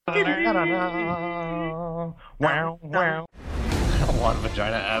Wow, wow. I don't want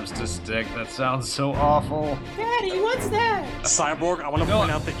vagina abs to stick. That sounds so awful. Daddy, what's that? Cyborg, I want to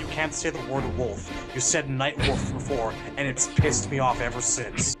point out that you can't say the word wolf. You said night wolf before, and it's pissed me off ever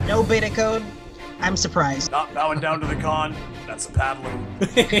since. No beta code. I'm surprised. Not bowing down to the con. That's a paddling.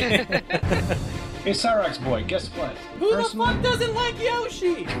 Hey, Cyrax boy, guess what? Who the fuck doesn't like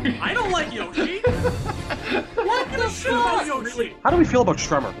Yoshi? I don't like Yoshi. What the fuck? Yoshi. How do we feel about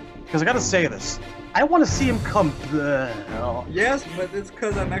Tremor? Because I gotta say this. I want to see him come. Yes, but it's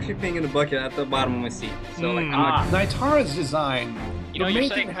because I'm actually peeing in a bucket at the bottom of my seat. So, Naitara's design. You know, you're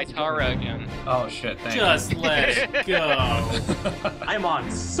saying Naitara again. Oh shit, thank you. Just let it go. I'm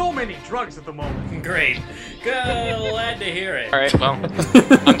on so many drugs at the moment. Great. Glad to hear it. Alright, well,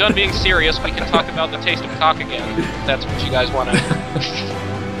 I'm done being serious. We can talk about the taste of cock again. If that's what you guys want to.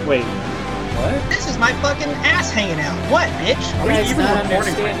 Wait. What? This is my fucking ass hanging out. What, bitch? Are we Guys, even not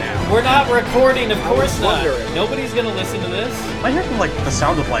recording right understand- now? We're not recording, of course not. wondering. Nobody's gonna listen to this. I hear like the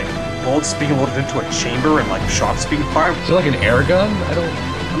sound of like bullets being loaded into a chamber and like shots being fired. Is it like an air gun? I don't.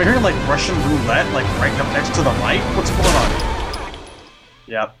 I'm hearing like Russian roulette like right up next to the mic. What's going on?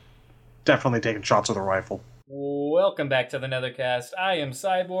 Yep. Definitely taking shots with a rifle. Welcome back to the Nethercast. I am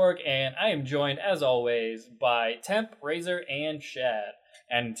Cyborg, and I am joined, as always, by Temp, Razor, and Shad.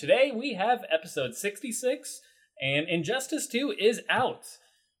 And today we have episode 66, and Injustice 2 is out.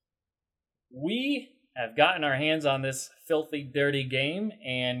 We have gotten our hands on this filthy, dirty game,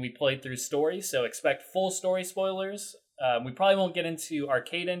 and we played through story, so expect full story spoilers. We probably won't get into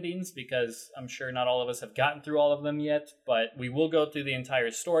arcade endings, because I'm sure not all of us have gotten through all of them yet, but we will go through the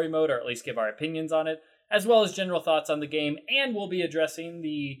entire story mode, or at least give our opinions on it, as well as general thoughts on the game, and we'll be addressing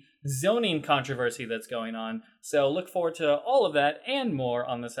the zoning controversy that's going on. So look forward to all of that and more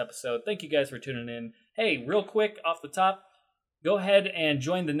on this episode. Thank you guys for tuning in. Hey, real quick off the top, go ahead and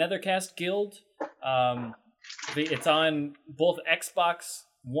join the Nethercast Guild. It's on both Xbox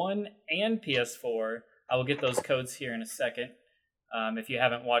One and PS4. I will get those codes here in a second. If you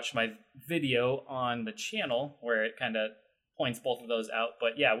haven't watched my video on the channel where it kind of points both of those out.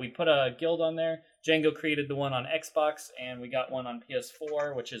 But yeah, we put a guild on there. Django created the one on Xbox, and we got one on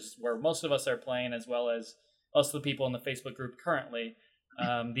PS4, which is where most of us are playing, as well as most of the people in the Facebook group currently.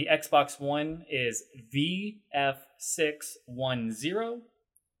 The Xbox One is VF610,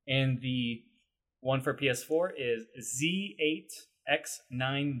 and the one for PS4 is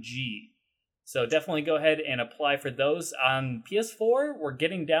Z8X9G. So definitely go ahead and apply for those. On PS4, we're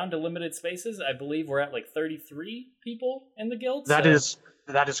getting down to limited spaces. I believe we're at like 33 people in the guild. That is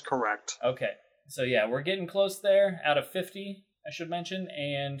correct. Okay. So yeah, we're getting close there, out of 50, I should mention,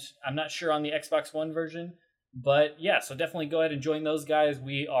 and I'm not sure on the Xbox One version, but yeah, so definitely go ahead and join those guys.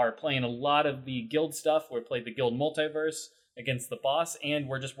 We are playing a lot of the guild stuff. We played the guild multiverse against the boss, and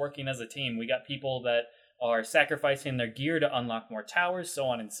we're just working as a team. We got people that are sacrificing their gear to unlock more towers, so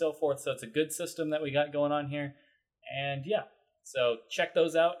on and so forth, so it's a good system that we got going on here, and yeah, so check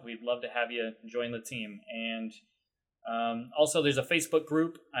those out. We'd love to have you join the team, and also, there's a Facebook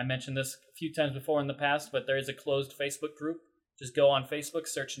group. I mentioned this a few times before in the past, but there is a closed Facebook group. Just go on Facebook,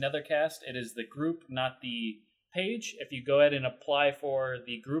 search Nethercast. It is the group, not the page. If you go ahead and apply for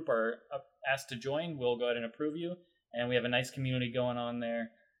the group or ask to join, we'll go ahead and approve you. And we have a nice community going on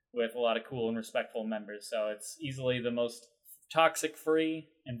there with a lot of cool and respectful members. So it's easily the most toxic-free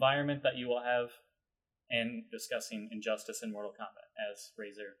environment that you will have in discussing Injustice and Mortal Kombat, as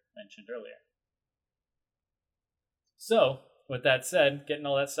Razor mentioned earlier. So, with that said, getting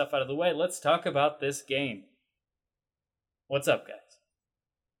all that stuff out of the way, let's talk about this game. What's up, guys?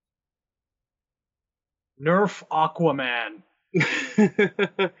 Nerf Aquaman.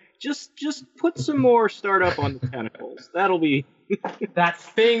 just put some more startup on the tentacles. That'll be. That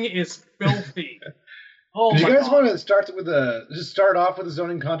thing is filthy. Oh Do you my guys God. want to start off with the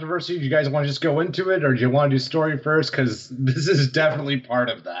zoning controversy? Do you guys want to just go into it, or do you want to do story first? Because this is definitely part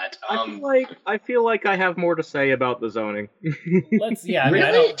of that. I feel like I have more to say about the zoning. Let's, yeah, I mean,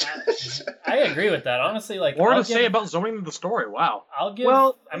 Really? I agree with that. Honestly, like, More I'll to say about zoning the story. Wow. I'll give,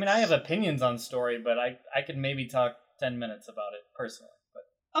 Well, I mean, I have opinions on story, but I could maybe talk 10 minutes about it personally. But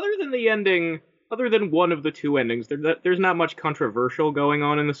Other than the ending, other than one of the two endings, there's not much controversial going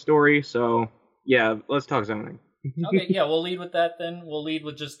on in the story. So yeah, let's talk zoning. okay, yeah, we'll lead with that then. We'll lead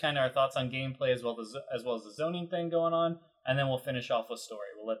with just kind of our thoughts on gameplay as well as the zoning thing going on, and then we'll finish off with story.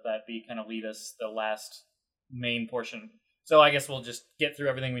 We'll let that be kind of lead us the last main portion. So I guess we'll just get through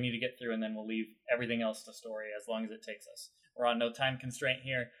everything we need to get through, and then we'll leave everything else to story as long as it takes us. We're on no time constraint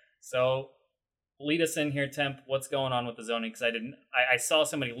here, so lead us in here, Temp. What's going on with the zoning? Because I saw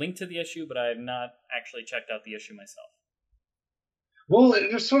somebody link to the issue, but I have not actually checked out the issue myself. Well,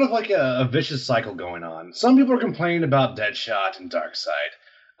 there's sort of like a vicious cycle going on. Some people are complaining about Deadshot and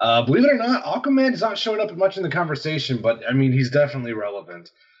Darkseid. Believe it or not, Aquaman has not showed up much in the conversation, but I mean, he's definitely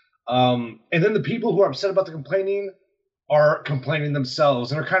relevant. And then the people who are upset about the complaining are complaining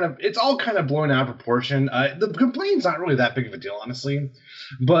themselves, and it's all kind of blown out of proportion. The complaining's not really that big of a deal, honestly.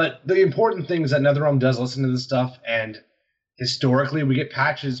 But the important thing is that NetherRealm does listen to this stuff, and historically, we get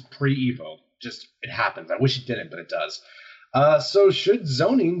patches pre-Evo. Just, it happens. I wish it didn't, but it does. So should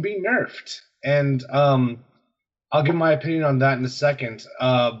zoning be nerfed? And I'll give my opinion on that in a second,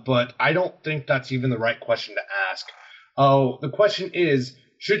 but I don't think that's even the right question to ask. The question is,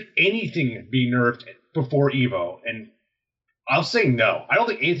 should anything be nerfed before Evo? And I'll say no. I don't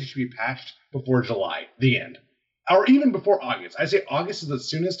think anything should be patched before July, the end. Or even before August. I say August is the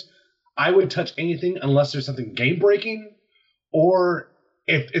soonest I would touch anything unless there's something game-breaking, or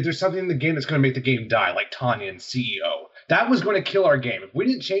if there's something in the game that's going to make the game die, like Tanya and CEO. That was going to kill our game. If we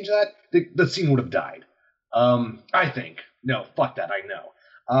didn't change that, the scene would have died. I think. No, fuck that, I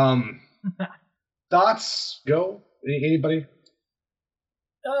know. Thoughts? Go? Anybody?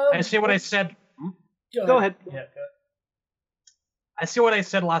 I see what I said. Go ahead. Yeah, go ahead. I see what I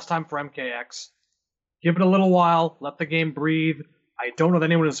said last time for MKX. Give it a little while, let the game breathe. I don't know that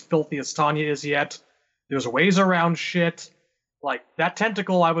anyone as filthy as Tanya is yet. There's ways around shit. Like, that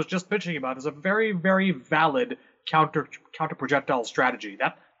tentacle I was just bitching about is a very, very valid counter projectile strategy.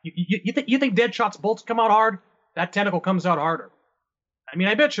 That you think Deadshot's bolts come out hard? That tentacle comes out harder. I mean,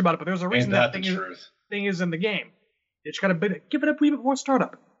 I bitch about it, but there's a reason that thing is in the game. You just gotta give it a wee bit more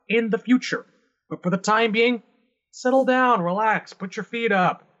startup in the future. But for the time being, settle down, relax, put your feet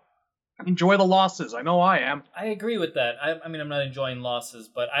up. Enjoy the losses. I know I am. I agree with that. I mean, I'm not enjoying losses,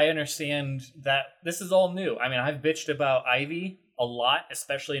 but I understand that this is all new. I mean, I've bitched about Ivy a lot,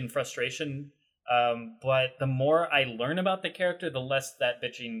 especially in frustration. But the more I learn about the character, the less that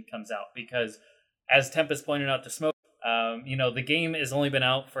bitching comes out. Because, as Tempest pointed out to Smoke, the game has only been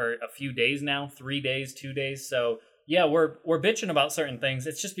out for a few days now, 3 days, 2 days. So, yeah, we're bitching about certain things.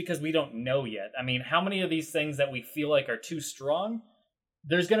 It's just because we don't know yet. I mean, how many of these things that we feel like are too strong,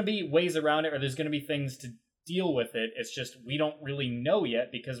 there's going to be ways around it, or there's going to be things to deal with it. It's just we don't really know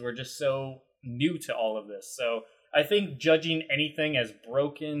yet because we're just so new to all of this. So I think judging anything as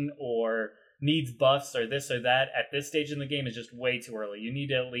broken or needs buffs or this or that at this stage in the game is just way too early. You need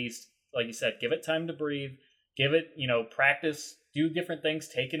to at least, like you said, give it time to breathe, give it, practice, do different things,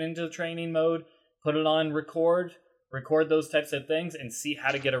 take it into training mode, put it on record those types of things, and see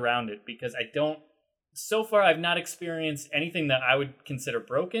how to get around it. Because so far I've not experienced anything that I would consider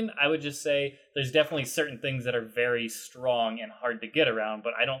broken. I would just say there's definitely certain things that are very strong and hard to get around,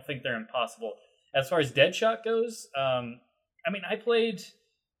 but I don't think they're impossible. As far as Deadshot goes, I played...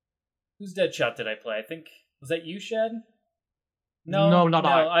 Whose Deadshot did I play? I think... Was that you, Shad? No, not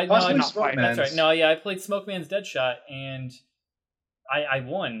I. That's right. No, yeah, I played Smokeman's Deadshot, and I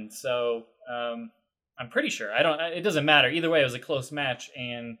won, so... I'm pretty sure. It doesn't matter. Either way, it was a close match,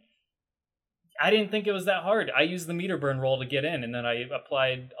 and I didn't think it was that hard. I used the meter burn roll to get in, and then I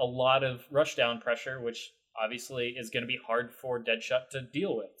applied a lot of rushdown pressure, which obviously is going to be hard for Deadshot to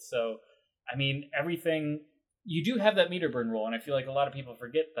deal with. So, I mean, everything... You do have that meter burn roll, and I feel like a lot of people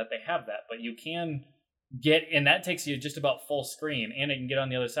forget that they have that, but you can get... And that takes you just about full screen, and it can get on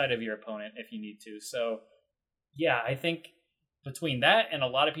the other side of your opponent if you need to. So, yeah, I think... Between that and a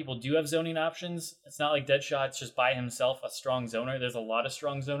lot of people do have zoning options. It's not like Deadshot's just by himself a strong zoner. There's a lot of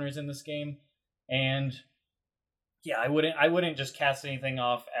strong zoners in this game. And yeah, I wouldn't just cast anything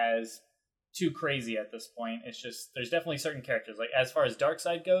off as too crazy at this point. It's just there's definitely certain characters. Like as far as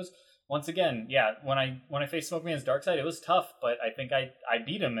Darkseid goes, once again, yeah, when I faced Smokeman's Darkseid, it was tough, but I think I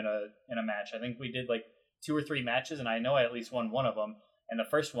beat him in a match. I think we did like 2 or 3 matches, and I know I at least won one of them. And the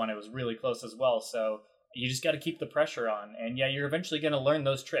first one, it was really close as well. So you just got to keep the pressure on. And yeah, you're eventually going to learn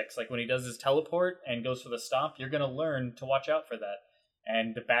those tricks. Like when he does his teleport and goes for the stomp, you're going to learn to watch out for that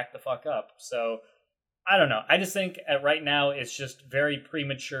and to back the fuck up. So I don't know. I just think right now it's just very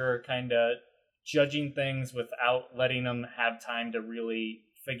premature kind of judging things without letting them have time to really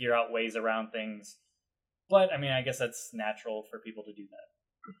figure out ways around things. But I mean, I guess that's natural for people to do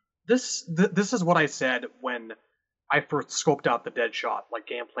that. This is what I said when I first scoped out the Deadshot, like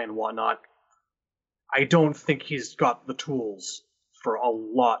gameplay and whatnot. I don't think he's got the tools for a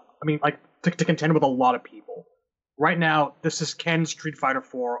lot. I mean, like, to contend with a lot of people. Right now, this is Ken Street Fighter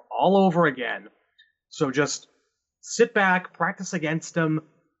 4 all over again. So just sit back, practice against him.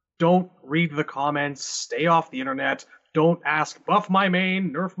 Don't read the comments. Stay off the internet. Don't ask, buff my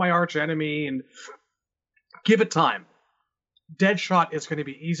main, nerf my arch enemy, and give it time. Deadshot is going to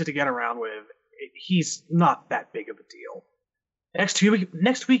be easy to get around with. He's not that big of a deal. Next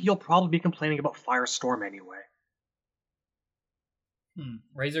week you'll probably be complaining about Firestorm anyway.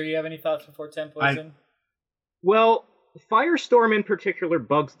 Razor, you have any thoughts before Temp plays in? Well, Firestorm in particular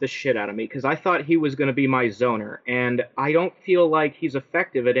bugs the shit out of me because I thought he was going to be my zoner, and I don't feel like he's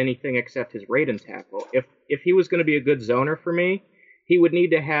effective at anything except his raid and tackle. If he was going to be a good zoner for me, he would need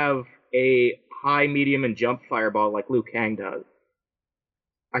to have a high, medium, and jump fireball like Liu Kang does.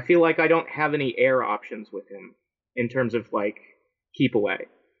 I feel like I don't have any air options with him in terms of, like, keep away.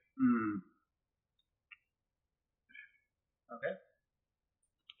 Okay.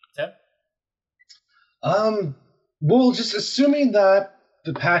 Temp? Well, just assuming that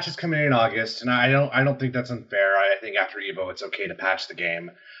the patch is coming in August, and I don't think that's unfair. I think after Evo, it's okay to patch the game.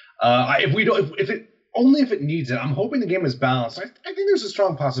 If it needs it, I'm hoping the game is balanced. I think there's a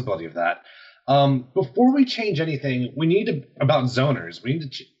strong possibility of that. Before we change anything, we need to about zoners. We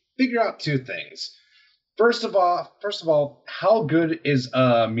need to figure out two things. First of all, how good is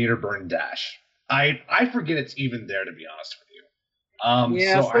a meter burn dash? I forget it's even there, to be honest with you.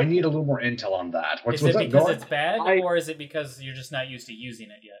 So I need a little more intel on that. Is it because it's bad, or is it because you're just not used to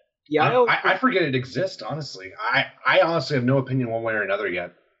using it yet? Yeah, I forget it exists, honestly. I honestly have no opinion one way or another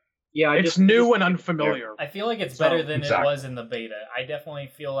yet. Yeah, it's new and unfamiliar. I feel like it's better than it was in the beta. I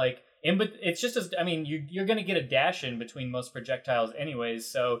definitely feel like, but it's just you're going to get a dash in between most projectiles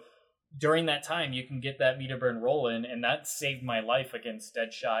anyways, so during that time you can get that meter burn roll in, and that saved my life against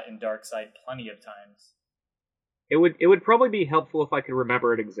Deadshot and Darkseid plenty of times. It would probably be helpful if I could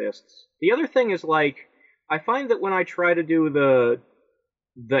remember it exists. The other thing is, like, I find that when I try to do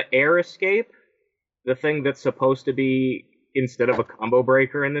the air escape, the thing that's supposed to be instead of a combo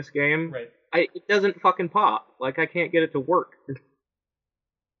breaker in this game, right? It doesn't fucking pop. Like, I can't get it to work.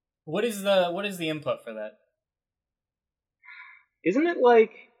 What is the input for that? Isn't it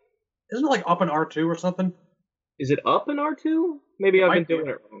like up in R2 or something? Is it up in R2? Maybe I've been doing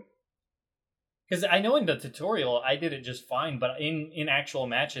it wrong. Because I know in the tutorial I did it just fine, but in actual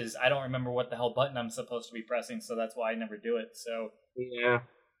matches I don't remember what the hell button I'm supposed to be pressing, so that's why I never do it. So yeah,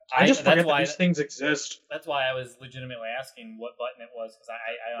 I just forget that these things exist. That's why I was legitimately asking what button it was, because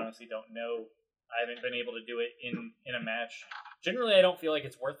I honestly don't know. I haven't been able to do it in a match. Generally, I don't feel like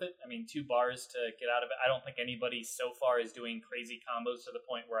it's worth it. I mean, 2 bars to get out of it. I don't think anybody so far is doing crazy combos to the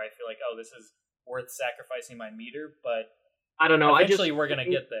point where I feel like, oh, this is worth sacrificing my meter. But I don't know. Eventually, we're gonna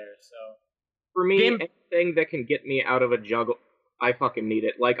get there. So for me, anything that can get me out of a juggle, I fucking need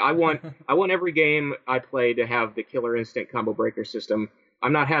it. Like, I want every game I play to have the killer instant combo breaker system.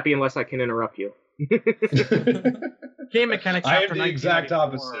 I'm not happy unless I can interrupt you. Game mechanics. I am the exact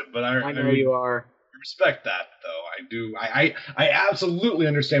opposite, but I know you are. Respect that, though. I do. I absolutely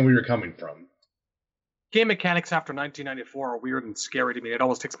understand where you're coming from. Game mechanics after 1994 are weird and scary to me. It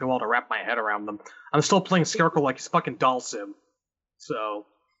always takes me a while to wrap my head around them. I'm still playing Scarecrow like he's fucking Doll Sim. So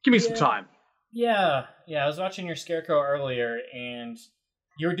give me some time. Yeah. I was watching your Scarecrow earlier, and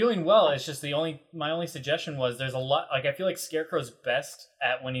you were doing well. It's just my only suggestion was there's a lot. Like, I feel like Scarecrow's best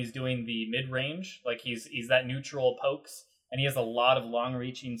at when he's doing the mid range. Like, he's that neutral pokes, and he has a lot of long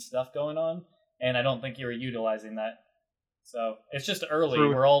reaching stuff going on. And I don't think you were utilizing that. So it's just early.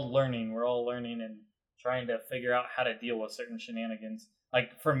 True. We're all learning and trying to figure out how to deal with certain shenanigans.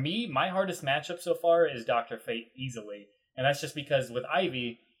 Like, for me, my hardest matchup so far is Dr. Fate easily. And that's just because with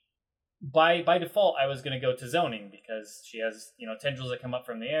Ivy, by default, I was going to go to zoning because she has, tendrils that come up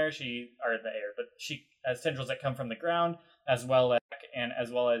from the air. But she has tendrils that come from the ground as well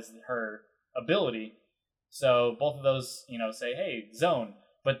as her ability. So both of those, say, hey, zone.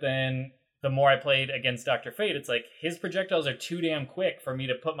 But then the more I played against Dr. Fate, it's like his projectiles are too damn quick for me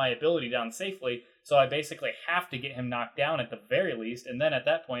to put my ability down safely. So I basically have to get him knocked down at the very least. And then at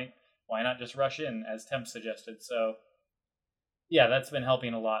that point, why not just rush in, as Temp suggested? So yeah, that's been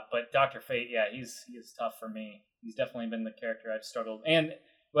helping a lot. But Dr. Fate, yeah, he's tough for me. He's definitely been the character I've struggled. And,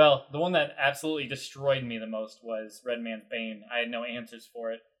 well, the one that absolutely destroyed me the most was Redman's Bane. I had no answers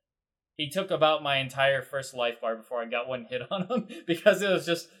for it. He took about my entire first life bar before I got one hit on him because it was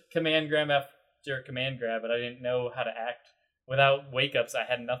just command grab after command grab, and I didn't know how to act. Without wake-ups, I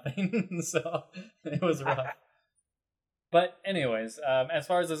had nothing, so it was rough. But anyways, as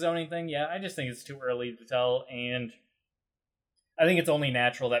far as the zoning thing, yeah, I just think it's too early to tell, and I think it's only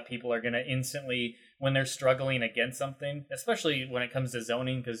natural that people are going to instantly, when they're struggling against something, especially when it comes to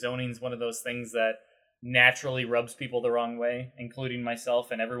zoning, because zoning's one of those things that naturally rubs people the wrong way, including myself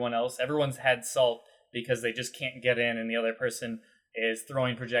and everyone else. Everyone's had salt because they just can't get in, and the other person is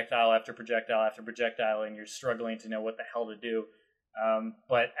throwing projectile after projectile after projectile, and you're struggling to know what the hell to do.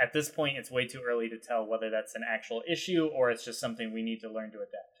 But at this point, it's way too early to tell whether that's an actual issue or it's just something we need to learn to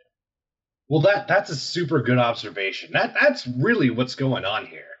adapt to. Well, that's a super good observation. That's really what's going on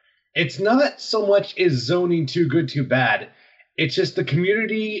here. It's not so much is zoning too good, too bad. It's just the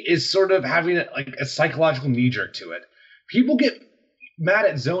community is sort of having a psychological knee-jerk to it. People get mad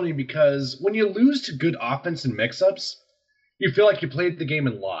at zoning because when you lose to good offense and mix-ups, you feel like you played the game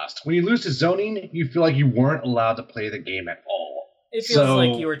and lost. When you lose to zoning, you feel like you weren't allowed to play the game at all. It feels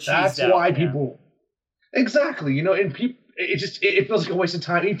like you were cheesed out. That's why people... Exactly, and people... It feels like a waste of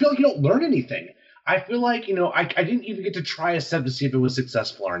time. You feel like you don't learn anything. I feel like, I didn't even get to try a set to see if it was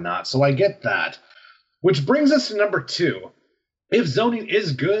successful or not, so I get that. Which brings us to number 2. If zoning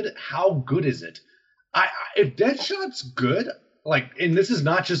is good, how good is it? If Deadshot's good, and this is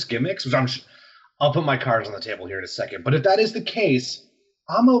not just gimmicks, which I'll put my cards on the table here in a second, but if that is the case,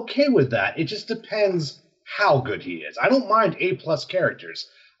 I'm okay with that. It just depends how good he is. I don't mind A+ characters.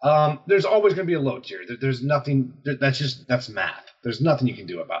 There's always going to be a low tier. There's nothing. That's math. There's nothing you can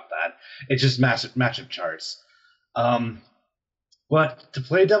do about that. It's just matchup charts. But to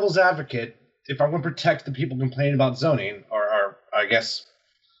play devil's advocate, if I want to protect the people complaining about zoning, or I guess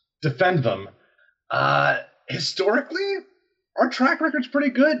defend them, historically, our track record's pretty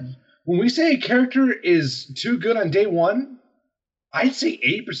good. When we say a character is too good on day one, I'd say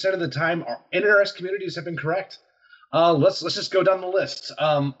 80% of the time our NRS communities have been correct. Let's just go down the list.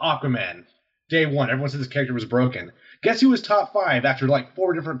 Aquaman, day one, everyone said this character was broken. Guess who was top 5 after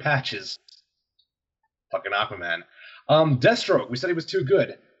 4 different patches? Fucking Aquaman. Deathstroke, we said he was too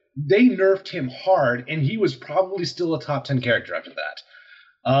good. They nerfed him hard, and he was probably still a top 10 character after that.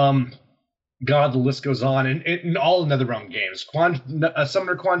 God, the list goes on. And in all NetherRealm games,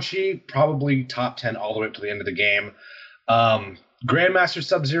 Summoner Quan Chi, probably top 10 all the way up to the end of the game. Grandmaster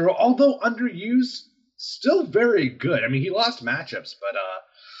Sub-Zero, although underused, still very good. I mean, he lost matchups, but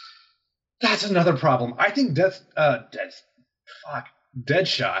that's another problem. I think Deadshot,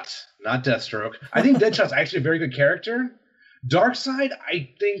 not Deathstroke. I think Deadshot's actually a very good character. Darkseid, I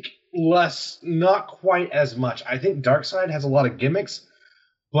think less, not quite as much. I think Darkseid has a lot of gimmicks,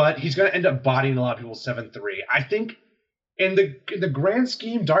 but he's going to end up bodying a lot of people 7-3. I think in the grand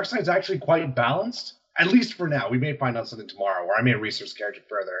scheme, Darkseid's actually quite balanced, at least for now. We may find out something tomorrow, or I may research the character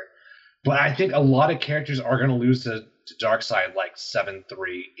further. But I think a lot of characters are going to lose to Darkseid 7-3,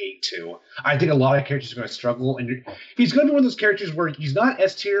 8-2. I think a lot of characters are going to struggle, and he's going to be one of those characters where he's not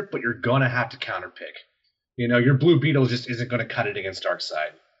S tier, but you're going to have to counterpick. Your Blue Beetle just isn't going to cut it against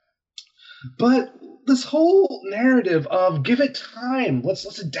Darkseid. But this whole narrative of give it time,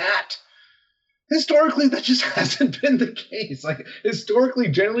 let's adapt. Historically, that just hasn't been the case. Historically,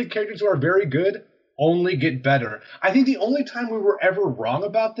 generally, characters who are very good only get better. I think the only time we were ever wrong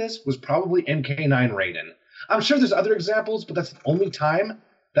about this was probably MK9 Raiden. I'm sure there's other examples, but that's the only time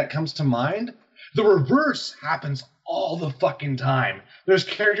that comes to mind. The reverse happens all the fucking time. There's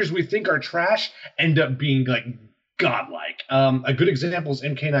characters we think are trash end up being godlike. A good example is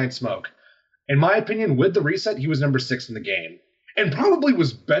MK9 Smoke. In my opinion, with the reset, he was number 6 in the game, and probably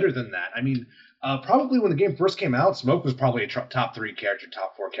was better than that. I mean, probably when the game first came out, Smoke was probably a top 3 character,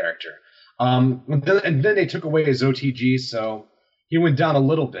 top 4 character. And then they took away his OTG, so he went down a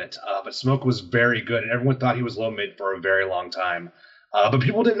little bit. But Smoke was very good, and everyone thought he was low mid for a very long time. But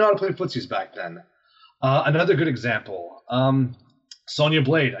people didn't know how to play footsies back then. Another good example, Sonya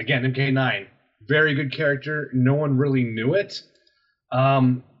Blade, again, MK9. Very good character. No one really knew it.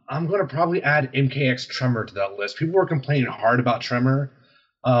 I'm going to probably add MKX Tremor to that list. People were complaining hard about Tremor,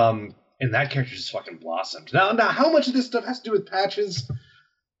 and that character just fucking blossomed. Now, how much of this stuff has to do with patches?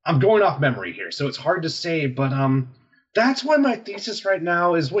 I'm going off memory here, so it's hard to say, but that's why my thesis right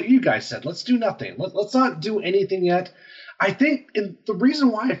now is what you guys said. Let's do nothing. Let's not do anything yet. I think the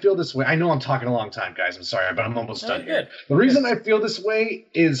reason why I feel this way, I know I'm talking a long time, guys. I'm sorry, but I'm almost done here. The reason I feel this way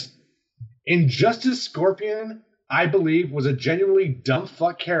is Injustice Scorpion, I believe, was a genuinely dumb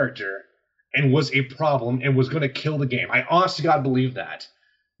fuck character and was a problem and was going to kill the game. I honestly God believe that.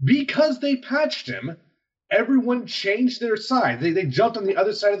 Because they patched him, everyone changed their side. They jumped on the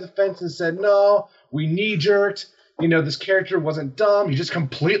other side of the fence and said, no, we knee-jerked. This character wasn't dumb. He just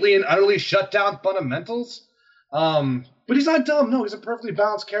completely and utterly shut down fundamentals. But he's not dumb. No, he's a perfectly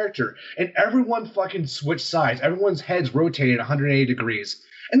balanced character. And everyone fucking switched sides. Everyone's heads rotated 180 degrees.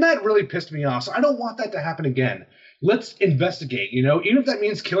 And that really pissed me off. So I don't want that to happen again. Let's investigate, Even if that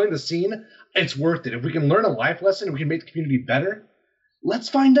means killing the scene, it's worth it. If we can learn a life lesson and we can make the community better, let's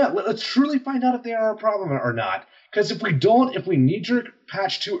find out. Let's truly find out if they are a problem or not. Because if we knee-jerk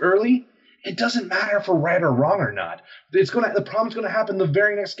patch too early, it doesn't matter if we're right or wrong or not. The problem's going to happen the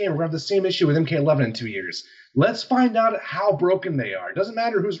very next game. We're going to have the same issue with MK11 in 2 years. Let's find out how broken they are. It doesn't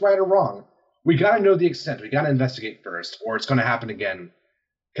matter who's right or wrong. We got to know the extent. We got to investigate first, or it's going to happen again.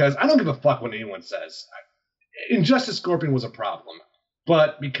 Because I don't give a fuck what anyone says. Injustice Scorpion was a problem.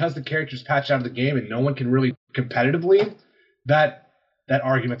 But because the character's patched out of the game and no one can really competitively, that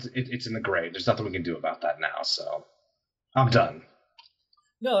argument, it's in the gray. There's nothing we can do about that now, so I'm done.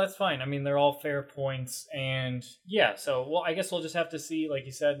 No, that's fine. I mean, they're all fair points, and yeah, so, well, I guess we'll just have to see, like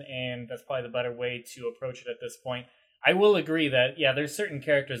you said, and that's probably the better way to approach it at this point. I will agree that, yeah, there's certain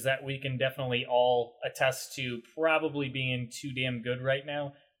characters that we can definitely all attest to probably being too damn good right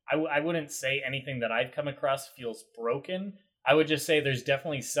now. I wouldn't say anything that I've come across feels broken. I would just say there's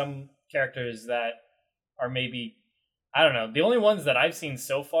definitely some characters that are maybe, I don't know, the only ones that I've seen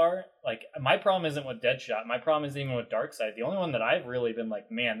so far, like, my problem isn't with Deadshot, my problem isn't even with Darkseid. The only one that I've really been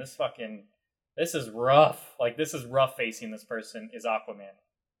like, man, this is rough. Like, this is rough facing this person is Aquaman.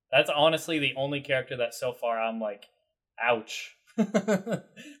 That's honestly the only character that so far I'm like, ouch.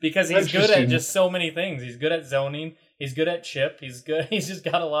 Because he's good at just so many things. He's good at zoning, he's good at chip, he's just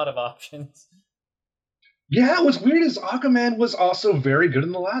got a lot of options. Yeah, what's weird is Aquaman was also very good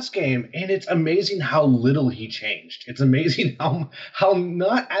in the last game, and it's amazing how little he changed. It's amazing how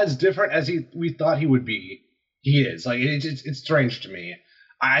not as different as we thought he would be. He is. Like, it's strange to me.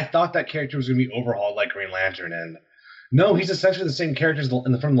 I thought that character was going to be overhauled like Green Lantern, and no, he's essentially the same character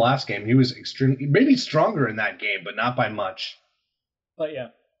from the last game. He was maybe stronger in that game, but not by much. But yeah.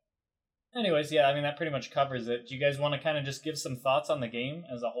 Anyways, yeah, I mean, that pretty much covers it. Do you guys want to kind of just give some thoughts on the game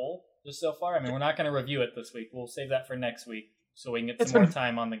as a whole? Just so far? I mean, we're not going to review it this week. We'll save that for next week so we can get some more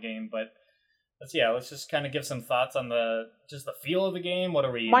time on the game. But let's just kind of give some thoughts on the feel of the game. What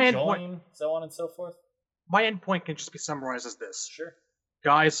are we enjoying? So on and so forth. My endpoint can just be summarized as this. Sure.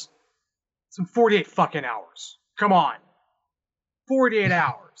 Guys, it's in 48 fucking hours. Come on. 48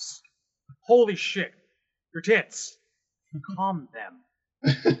 hours. Holy shit. Your tits. Calm them.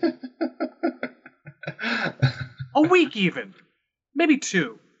 A week even. Maybe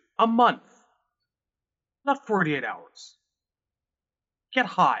 2. A month. Not 48 hours. Get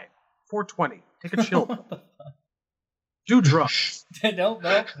high. 420. Take a chill pill. Do drugs. No,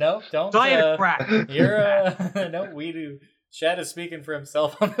 don't. Diet crack. You're, no, we do. Chad is speaking for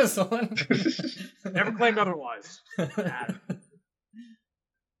himself on this one. Never claimed otherwise.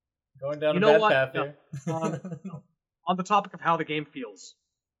 Going down a bad path here. On the topic of how the game feels.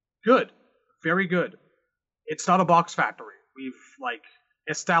 Good. Very good. It's not a box factory. We've,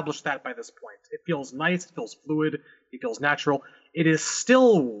 established that by this point. It feels nice, it feels fluid, it feels natural. It is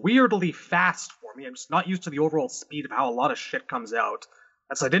still weirdly fast for me. I'm just not used to the overall speed of how a lot of shit comes out.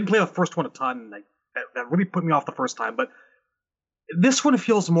 I didn't play the first one a ton. That really put me off the first time, but this one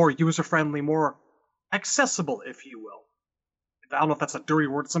feels more user-friendly, more accessible, if you will. I don't know if that's a dirty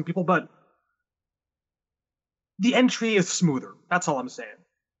word to some people, but the entry is smoother. That's all I'm saying.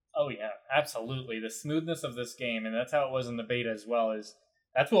 Oh yeah, absolutely. The smoothness of this game, and that's how it was in the beta as well,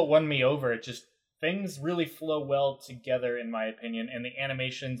 that's what won me over. It just, things really flow well together, in my opinion, and the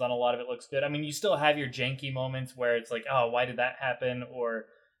animations on a lot of it looks good. I mean, you still have your janky moments where it's like, oh, why did that happen? Or,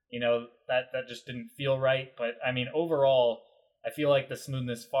 that just didn't feel right. But, I mean, overall, I feel like the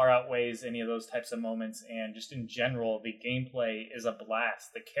smoothness far outweighs any of those types of moments, and just in general, the gameplay is a blast.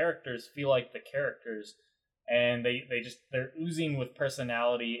 The characters feel like the characters, and they're oozing with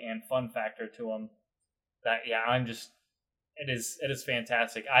personality and fun factor to them. It is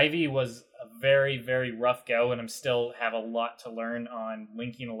fantastic. Ivy was a very, very rough go, and I'm still have a lot to learn on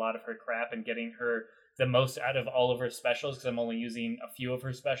linking a lot of her crap and getting her the most out of all of her specials, because I'm only using a few of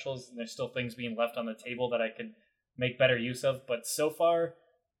her specials, and there's still things being left on the table that I could make better use of. But so far,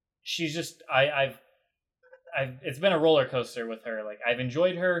 she's just it's been a roller coaster with her. I've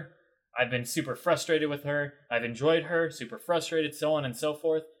enjoyed her, I've been super frustrated with her, I've enjoyed her, super frustrated, so on and so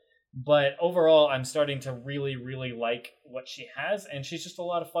forth. But overall, I'm starting to really, really like what she has, and she's just a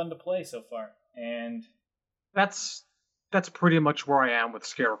lot of fun to play so far. And that's pretty much where I am with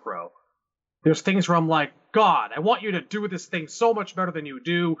Scarecrow. There's things where I'm like, God, I want you to do this thing so much better than you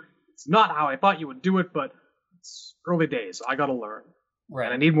do. It's not how I thought you would do it, but it's early days. I gotta learn. Right.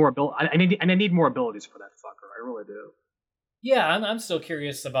 And I need more I need more abilities for that fucker. I really do. Yeah, I'm still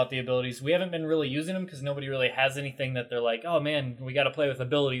curious about the abilities. We haven't been really using them because nobody really has anything that they're like, oh man, we got to play with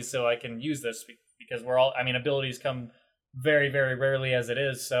abilities so I can use this, because abilities come very, very rarely as it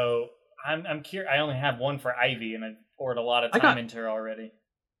is. So I'm curious. I only have one for Ivy, and I've poured a lot of time into her already.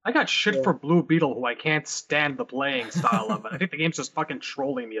 I got shit for Blue Beetle, who I can't stand the playing style of it. I think the game's just fucking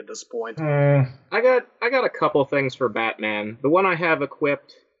trolling me at this point. I got a couple things for Batman. The one I have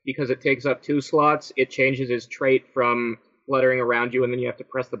equipped, because it takes up 2 slots, it changes his trait from fluttering around you and then you have to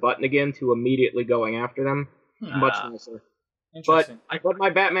press the button again to immediately going after them. Much nicer. But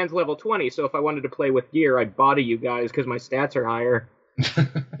my Batman's level 20, so if I wanted to play with gear, I'd body you guys because my stats are higher.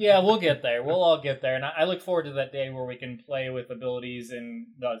 Yeah, we'll get there. We'll all get there, and I look forward to that day where we can play with abilities and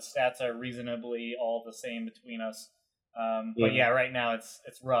the stats are reasonably all the same between us. But yeah, right now it's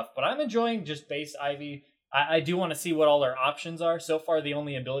rough. But I'm enjoying just base Ivy. I do want to see what all our options are. So far, the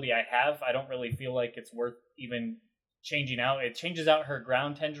only ability I have, I don't really feel like it's worth even changing out. It changes out her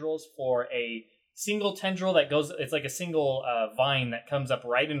ground tendrils for a single tendril that goes. It's like a single vine that comes up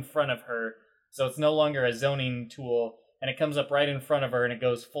right in front of her. So it's no longer a zoning tool. And it comes up right in front of her, and it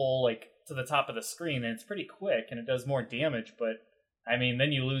goes full, like, to the top of the screen, and it's pretty quick, and it does more damage, but, I mean,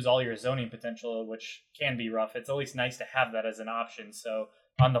 then you lose all your zoning potential, which can be rough. It's at least nice to have that as an option, so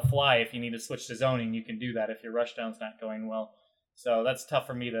on the fly, if you need to switch to zoning, you can do that if your rushdown's not going well. So that's tough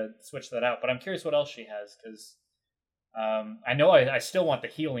for me to switch that out, but I'm curious what else she has, because I know I still want the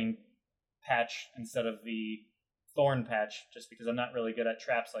healing patch instead of the thorn patch, just because I'm not really good at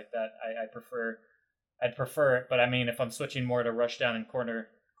traps like that. I'd prefer it, but I mean, if I'm switching more to rushdown and corner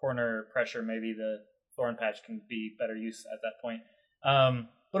pressure, maybe the thorn patch can be better use at that point.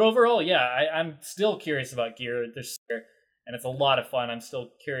 But overall, yeah, I'm still curious about gear this year, and it's a lot of fun. I'm still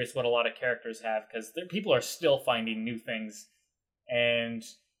curious what a lot of characters have, because people are still finding new things, and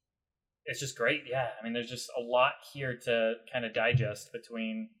it's just great. Yeah, I mean, there's just a lot here to kind of digest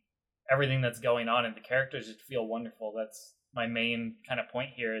between everything that's going on, and the characters just feel wonderful. That's my main kind of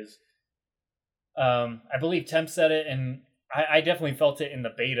point here is, I believe Temp said it, and I definitely felt it in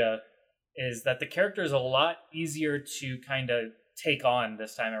the beta, is that the character is a lot easier to kind of take on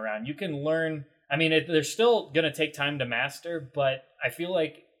this time around. You can learn, I mean, they're still going to take time to master, but I feel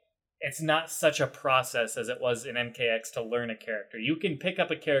like it's not such a process as it was in MKX to learn a character. You can pick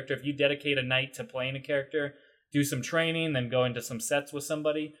up a character if you dedicate a night to playing a character, do some training, then go into some sets with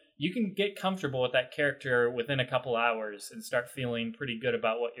somebody. You can get comfortable with that character within a couple hours and start feeling pretty good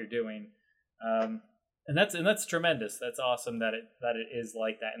about what you're doing. And that's tremendous. That's awesome that it is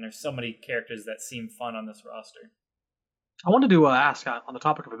like that. And there's so many characters that seem fun on this roster. I wanted to ask on the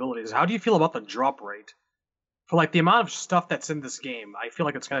topic of abilities, how do you feel about the drop rate? For like the amount of stuff that's in this game, I feel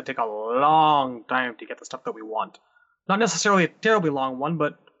like it's going to take a long time to get the stuff that we want. Not necessarily a terribly long one,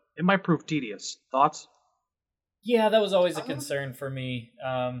 but it might prove tedious. Thoughts? Yeah, that was always a concern for me.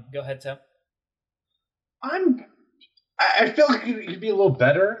 Go ahead, Tim. I feel like it could be a little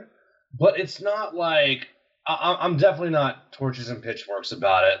better. But it's not like I'm definitely not torches and pitchforks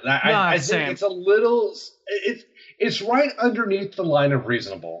about it. I think it's a little. It's right underneath the line of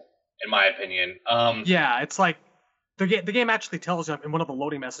reasonable, in my opinion. Yeah, it's like the game actually tells you in one of the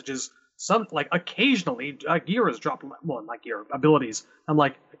loading messages. Some like occasionally gear is dropped. Well, not gear, abilities. I'm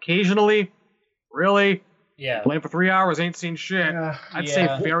like occasionally, really. Yeah. Playing for 3 hours ain't seen shit. I'd say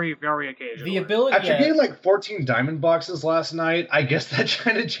very, very occasionally. The ability after getting like 14 diamond boxes last night, I guess that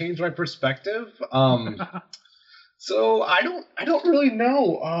kind of changed my perspective. So I don't really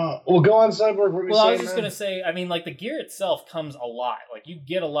know. We'll go on Cyborg. Well, I was just gonna say, I mean, like the gear itself comes a lot. Like you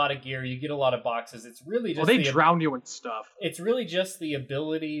get a lot of gear, you get a lot of boxes. It's really just they drown you in stuff. It's really just the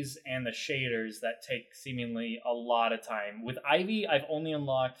abilities and the shaders that take seemingly a lot of time. With Ivy, I've only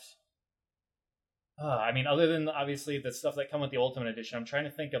unlocked. I mean, other than obviously the stuff that come with the Ultimate Edition, I'm trying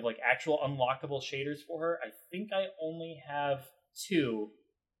to think of like actual unlockable shaders for her. I think I only have 2,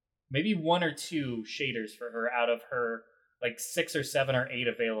 maybe 1 or 2 shaders for her out of her like 6 or 7 or 8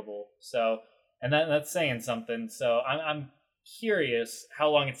 available. So, and that's saying something. So I'm curious how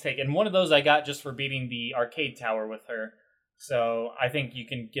long it's taken. And one of those I got just for beating the arcade tower with her. So I think you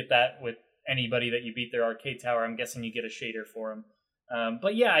can get that with anybody that you beat their arcade tower. I'm guessing you get a shader for them.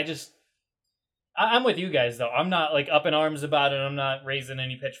 But yeah, I'm with you guys, though. I'm not, like, up in arms about it. I'm not raising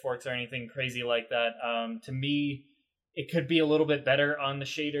any pitchforks or anything crazy like that. To me, it could be a little bit better on the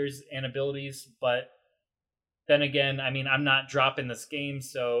shaders and abilities, but then again, I mean, I'm not dropping this game,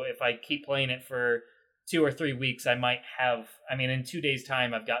 so if I keep playing it for 2 or 3 weeks, I might have... I mean, in 2 days'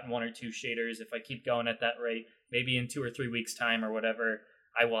 time, I've gotten 1 or 2 shaders. If I keep going at that rate, maybe in 2 or 3 weeks' time or whatever,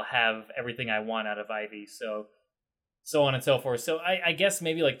 I will have everything I want out of Ivy, so on and so forth. So I guess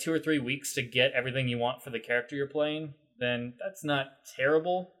maybe like 2 or 3 weeks to get everything you want for the character you're playing, then that's not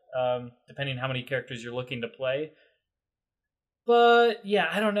terrible, depending on how many characters you're looking to play. But yeah,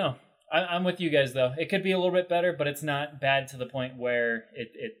 I don't know. I'm with you guys, though. It could be a little bit better, but it's not bad to the point where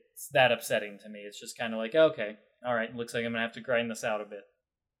it's that upsetting to me. It's just kind of like, okay, all right, looks like I'm going to have to grind this out a bit.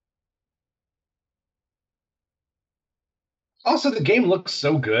 Also, the game looks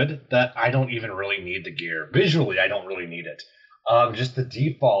so good that I don't even really need the gear. Visually, I don't really need it. Just the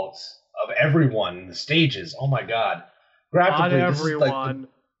defaults of everyone, the stages. Oh my god! Graphically, not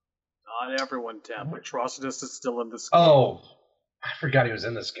everyone, Temp. Atrocitus is still in this game. Oh, I forgot he was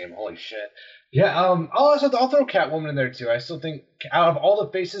in this game. Holy shit. Yeah, I'll throw Catwoman in there too. I still think out of all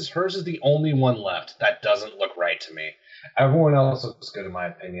the faces, hers is the only one left that doesn't look right to me. Everyone else looks good in my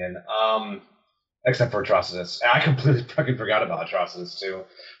opinion. Except for Atrocitus. I completely fucking forgot about Atrocitus too.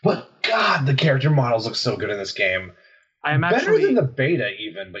 But God, the character models look so good in this game. I'm better actually than the beta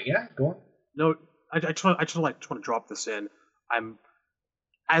even. But yeah, go on. no. I just want to drop this in. I'm,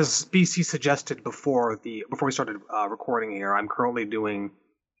 as BC suggested before we started recording here. I'm currently doing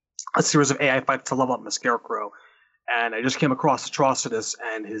a series of AI fights to level up my Scarecrow, and I just came across Atrocitus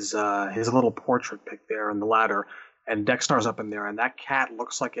and his little portrait pic there in the ladder. And Dextar's up in there, and that cat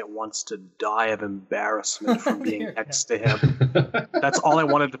looks like it wants to die of embarrassment from being next to him. That's all I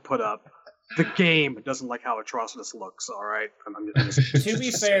wanted to put up. The game doesn't like how Atrocitus looks, alright? To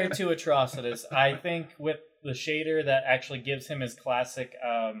be fair to Atrocitus, I think with the shader that actually gives him his classic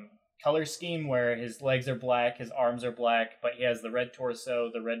color scheme where his legs are black, his arms are black, but he has the red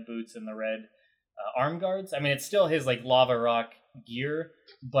torso, the red boots, and the red arm guards. I mean, it's still his like lava rock gear,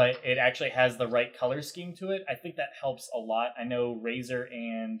 but it actually has the right color scheme to it. I think that helps a lot. I know Razor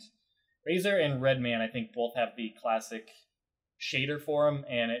and Redman, I think both have the classic shader for him,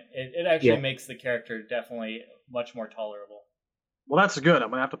 and it actually makes the character definitely much more tolerable. Well, that's good.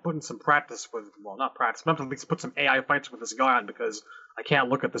 I'm gonna have to put in some practice with, well, not practice, but I'm gonna have to at least put some AI fights with this guy on because I can't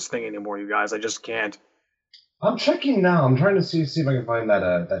look at this thing anymore, you guys. I just can't. I'm checking now. I'm trying to see if I can find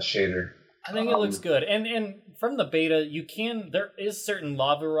that shader. I think it looks good. And from the beta, there is certain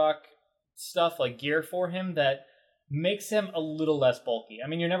lava rock stuff, like gear for him, that makes him a little less bulky. I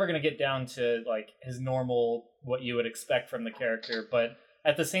mean, you're never going to get down to like his normal, what you would expect from the character, but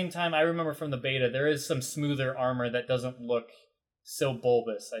at the same time, I remember from the beta, there is some smoother armor that doesn't look so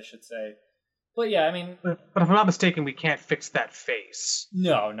bulbous, I should say. But yeah, I mean... But if I'm not mistaken, we can't fix that face.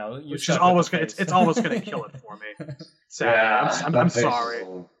 No. Which is always going to... It's always going to kill it for me. Sad. Yeah, I'm sorry.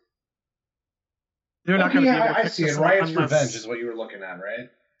 They're not going to be able to I fix see it. this Riot's unless, Revenge is what you were looking at, right?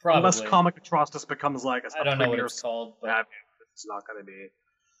 Probably. Unless Comic Atrocitus becomes like a I don't know what premier it's called, but... it's not going to be.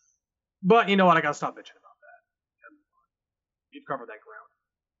 But you know what? I got to stop bitching about that. You've covered that ground.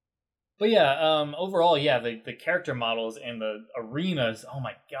 But yeah, overall, yeah, the character models and the arenas, oh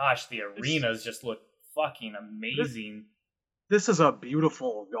my gosh, the arenas just look fucking amazing. This is a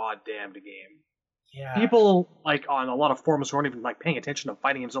beautiful goddamned game. Yeah. People, like, on a lot of forums who aren't even, like, paying attention to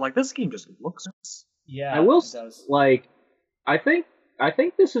fighting games are like, this game just looks nice. Yeah, I will, it does. like, I think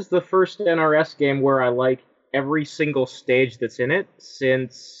this is the first NRS game where I like every single stage that's in it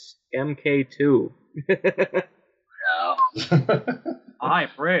since MK2. High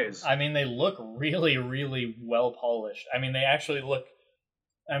praise. I mean, they look really, really well polished. I mean, they actually look.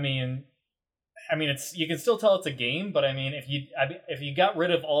 I mean, it's you can still tell it's a game, but I mean, if you got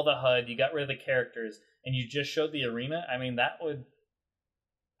rid of all the HUD, you got rid of the characters, and you just showed the arena, I mean, that would.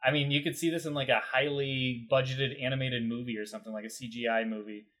 I mean, you could see this in like a highly budgeted animated movie or something, like a CGI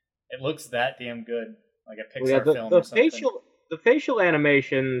movie. It looks that damn good, like a Pixar film or something. The facial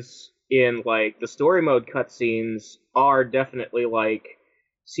animations in like the story mode cutscenes are definitely like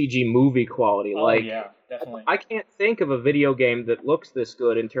CG movie quality. Oh, like, yeah, definitely. I can't think of a video game that looks this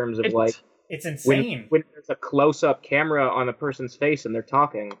good in terms of it's insane when there's a close-up camera on a person's face and they're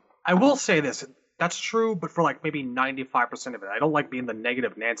talking. I will say this. That's true, but for like maybe 95% of it. I don't like being the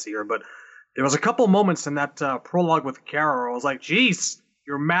negative Nancy here, but there was a couple moments in that prologue with Kara where I was like, "Jeez,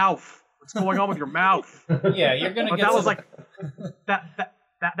 your mouth. What's going on with your mouth?" Yeah, you're gonna but get. That was like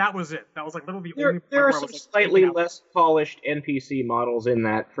that was it. That was like literally the only point There are where I some was like, slightly less polished NPC models in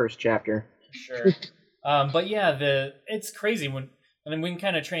that first chapter. Sure, but yeah, it's crazy and then we can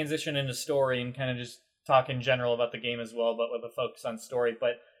kind of transition into story and kind of just talk in general about the game as well, but with a focus on story.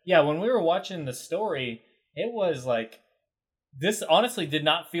 But yeah, when we were watching the story, it was like this honestly did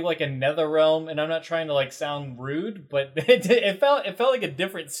not feel like a NetherRealm, and I'm not trying to like sound rude, but it felt like a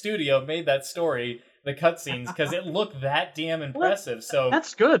different studio made that story, the cutscenes, because it looked that damn impressive. So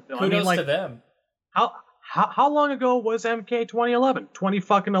that's good. Kudos to them. How long ago was MK 2011?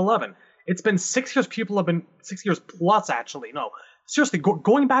 2011. It's been 6 years. 6 years plus, actually. No, seriously,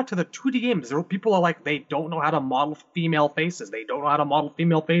 going back to the 2D games, people are like, they don't know how to model female faces.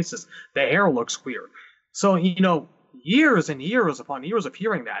 The hair looks weird. So, years and years upon years of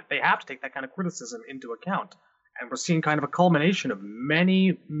hearing that, they have to take that kind of criticism into account. And we're seeing kind of a culmination of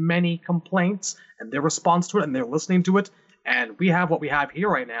many, many complaints and their response to it, and they're listening to it. And we have what we have here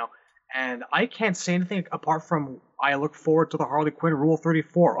right now. And I can't say anything apart from I look forward to the Harley Quinn Rule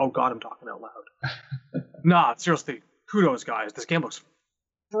 34. Oh god, I'm talking out loud. Nah, seriously, kudos, guys. This game looks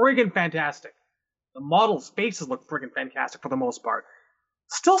friggin' fantastic. The models' faces look friggin' fantastic for the most part.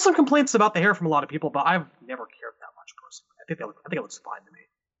 Still some complaints about the hair from a lot of people, but I've never cared that much personally. think it looks fine to me.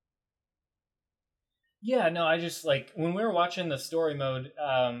 Yeah, no, I just like when we were watching the story mode,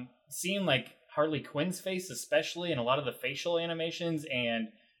 seeing like Harley Quinn's face, especially, and a lot of the facial animations and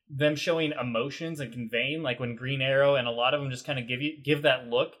them showing emotions and conveying, like when Green Arrow and a lot of them just kind of give that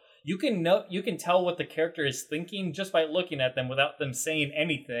look. You can tell what the character is thinking just by looking at them without them saying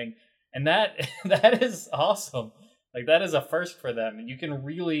anything, and that is awesome. Like that is a first for them, and you can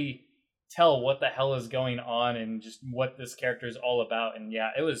really tell what the hell is going on and just what this character is all about. And yeah,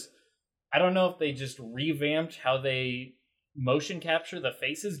 it was. I don't know if they just revamped how they motion capture the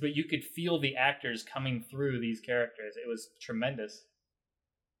faces, but you could feel the actors coming through these characters. It was tremendous.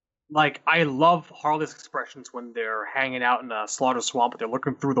 Like, I love Harley's expressions when they're hanging out in a slaughter swamp, but they're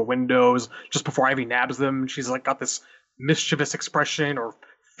looking through the windows just before Ivy nabs them. She's like got this mischievous expression or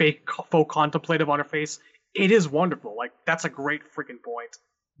faux contemplative on her face. It is wonderful. Like, that's a great freaking point.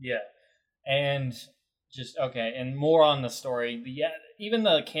 Yeah. And just, okay, and more on the story. Even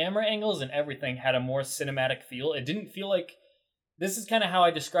the camera angles and everything had a more cinematic feel. It didn't feel like... This is kind of how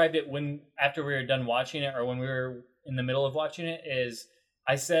I described it after we were done watching it, or when we were in the middle of watching it, is...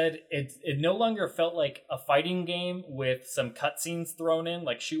 I said it no longer felt like a fighting game with some cutscenes thrown in,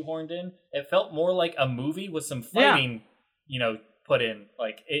 like shoehorned in. It felt more like a movie with some fighting, put in.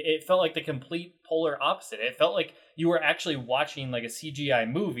 Like it felt like the complete polar opposite. It felt like you were actually watching like a CGI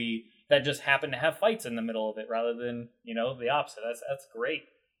movie that just happened to have fights in the middle of it, rather than the opposite. That's great.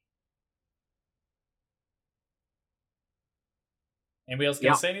 Anybody else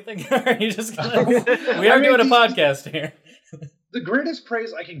gonna say anything? Are you just gonna... We are doing a podcast here. The greatest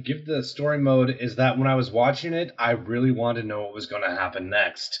praise I can give the story mode is that when I was watching it, I really wanted to know what was going to happen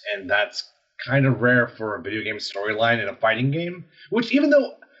next. And that's kind of rare for a video game storyline in a fighting game. Which, even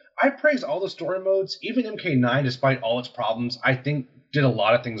though I praise all the story modes, even MK9, despite all its problems, I think did a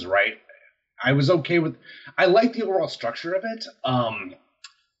lot of things right. I was okay with... I like the overall structure of it.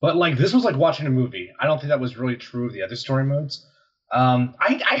 But like this was like watching a movie. I don't think that was really true of the other story modes. The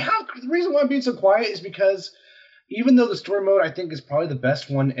reason why I'm being so quiet is because... Even though the story mode, I think, is probably the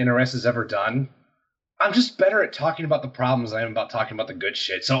best one NRS has ever done, I'm just better at talking about the problems than I am about talking about the good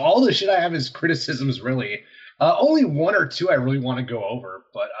shit. So all the shit I have is criticisms, really. Only one or two I really want to go over.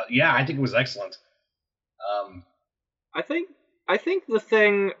 But yeah, I think it was excellent. I think the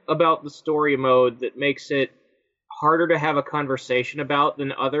thing about the story mode that makes it harder to have a conversation about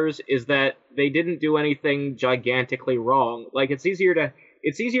than others is that they didn't do anything gigantically wrong. Like, it's easier to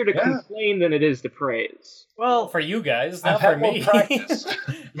complain than it is to praise. Well, for you guys, not for me.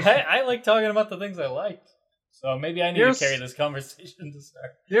 I like talking about the things I liked. So maybe I need to carry this conversation to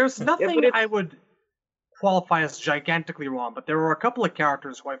start. There's nothing I would qualify as gigantically wrong, but there were a couple of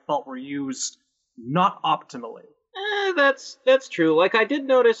characters who I felt were used not optimally. That's true. Like, I did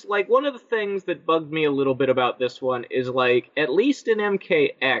notice, like, one of the things that bugged me a little bit about this one is, like, at least in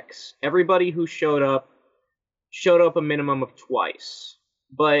MKX, everybody who showed up a minimum of twice.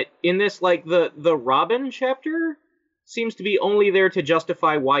 But in this, like, the Robin chapter seems to be only there to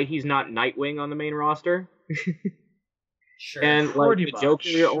justify why he's not Nightwing on the main roster. Sure. And, like, the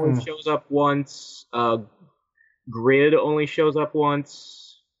Joker only shows up once. Grid only shows up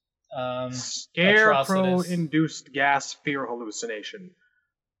once. Scarecrow-induced gas fear hallucination.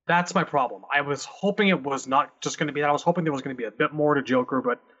 That's my problem. I was hoping it was not just going to be that. I was hoping there was going to be a bit more to Joker,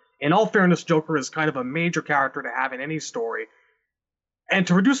 but in all fairness, Joker is kind of a major character to have in any story. And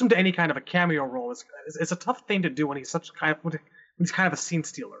to reduce him to any kind of a cameo role is a tough thing to do when he's kind of a scene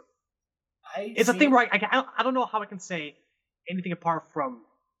stealer. It's a thing where I don't know how I can say anything apart from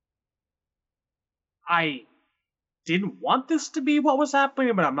I didn't want this to be what was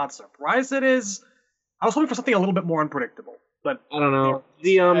happening, but I'm not surprised it is. I was hoping for something a little bit more unpredictable, but I don't know.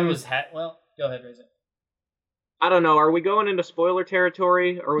 Well, go ahead, Razor. I don't know. Are we going into spoiler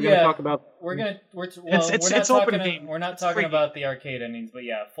territory, or are we going to talk about? We're not it's talking about the arcade endings, but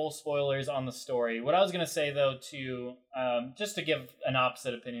yeah, full spoilers on the story. What I was going to say though, just to give an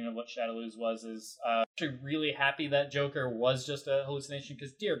opposite opinion of what Shadowlose was, is actually really happy that Joker was just a hallucination.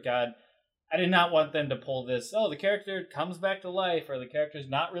 Because dear God, I did not want them to pull this. Oh, the character comes back to life, or the character's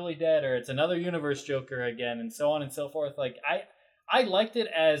not really dead, or it's another universe Joker again, and so on and so forth. Like I liked it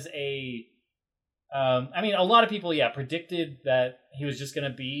as a. A lot of people, predicted that he was just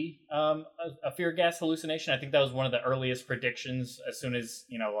going to be a fear gas hallucination. I think that was one of the earliest predictions as soon as,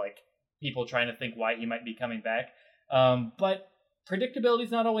 people trying to think why he might be coming back. But predictability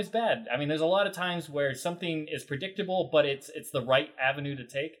is not always bad. I mean, there's a lot of times where something is predictable, but it's the right avenue to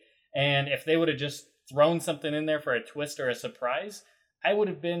take. And if they would have just thrown something in there for a twist or a surprise, I would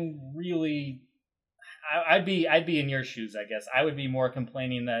have been really... I'd be in your shoes, I guess. I would be more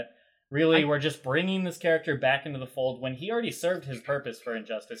complaining that really we're just bringing this character back into the fold when he already served his purpose for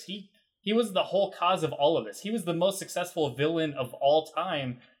Injustice. He was the whole cause of all of this. He was the most successful villain of all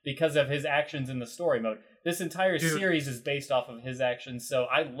time because of his actions in the story mode. This entire series is based off of his actions, so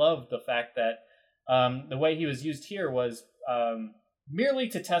I love the fact that the way he was used here was merely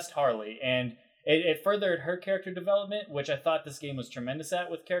to test Harley, and it furthered her character development, which I thought this game was tremendous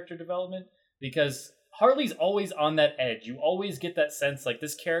at with character development, because Harley's always on that edge. You always get that sense like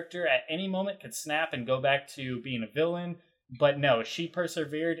this character at any moment could snap and go back to being a villain. But no, she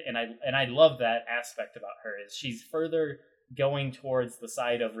persevered, and I love that aspect about her. Is she's further going towards the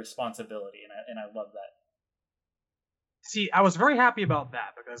side of responsibility, and I love that. See, I was very happy about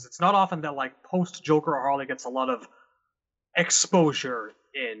that because it's not often that like post Joker Harley gets a lot of exposure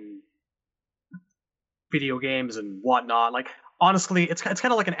in video games and whatnot. Like honestly, it's kind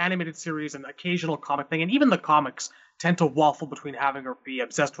of like an animated series and occasional comic thing, and even the comics tend to waffle between having her be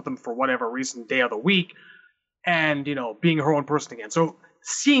obsessed with them for whatever reason day of the week, and being her own person again. So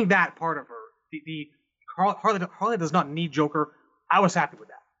seeing that part of her, the Harley does not need Joker. I was happy with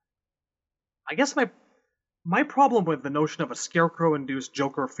that. I guess my problem with the notion of a Scarecrow-induced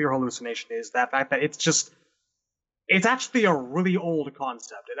Joker fear hallucination is that fact that it's actually a really old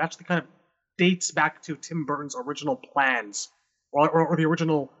concept. It actually kind of dates back to Tim Burton's original plans, or the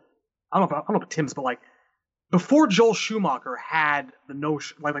original. I don't know if Tim's, but like before Joel Schumacher had the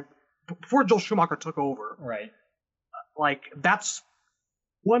notion, like before Joel Schumacher took over, right? Like that's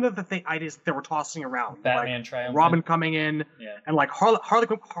one of the ideas that they were tossing around. Batman like, triumphant. Robin coming in, and like Harley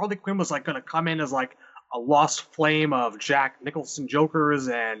Quinn was like going to come in as like a lost flame of Jack Nicholson Jokers,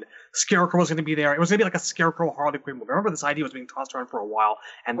 and Scarecrow was going to be there. It was going to be like a Scarecrow Harley Quinn movie. I remember this idea was being tossed around for a while,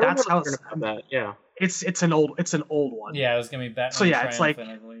 and that's how it's an old one. Yeah, it was going to be Batman. So yeah, it's like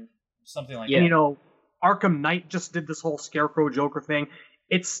I believe. Something like that. And, Arkham Knight just did this whole Scarecrow Joker thing.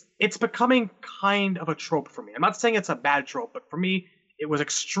 It's becoming kind of a trope for me. I'm not saying it's a bad trope, but for me, it was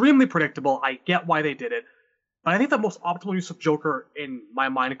extremely predictable. I get why they did it. But I think the most optimal use of Joker, in my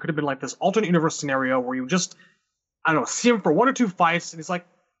mind, it could have been like this alternate universe scenario where you just, I don't know, see him for 1 or 2 fights, and he's like,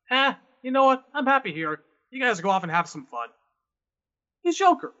 you know what? I'm happy here. You guys go off and have some fun. He's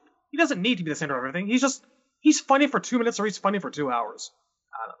Joker. He doesn't need to be the center of everything. He's funny for 2 minutes or he's funny for 2 hours.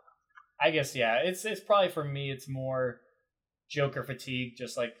 I don't know. I guess, yeah. It's probably, for me, it's more Joker fatigue,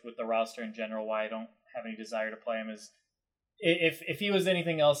 just like with the roster in general, why I don't have any desire to play him is if he was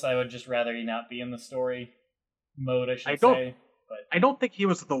anything else, I would just rather he not be in the story mode, I should say. But I don't think he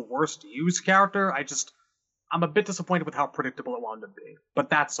was the worst used character. I'm a bit disappointed with how predictable it wound up being. But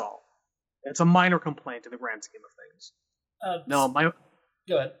that's all. It's a minor complaint in the grand scheme of things.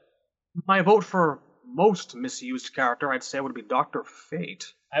 Go ahead. My vote for most misused character, I'd say, would be Dr. Fate.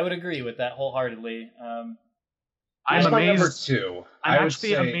 I would agree with that wholeheartedly. I'm amazed. Number 2. I'm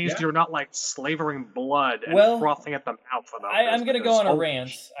actually amazed you're not like slavering blood and frothing at the mouth about this. I'm going to go on a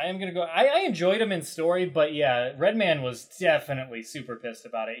rant. I enjoyed him in story, but yeah, Redman was definitely super pissed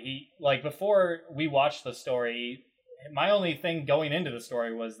about it. He, like, before we watched the story, my only thing going into the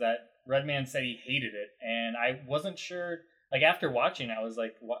story was that Redman said he hated it, and I wasn't sure. Like, after watching, I was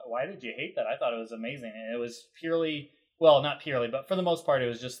like, why did you hate that? I thought it was amazing. And it was purely, well, not purely, but for the most part, it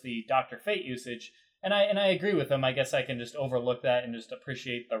was just the Dr. Fate usage. And I agree with him. I guess I can just overlook that and just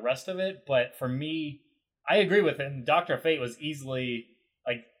appreciate the rest of it. But for me, I agree with him. Dr. Fate was easily,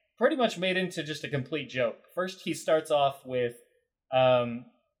 like, pretty much made into just a complete joke. First, he starts off with,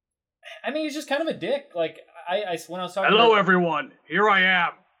 he's just kind of a dick. Like, when I was talking Hello, everyone. Here I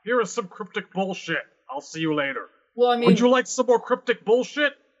am. Here is some cryptic bullshit. I'll see you later. Well, would you like some more cryptic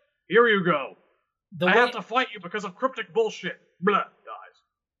bullshit? Here you go. I have to fight you because of cryptic bullshit. Blah.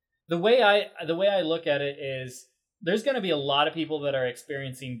 The way I look at it is there's going to be a lot of people that are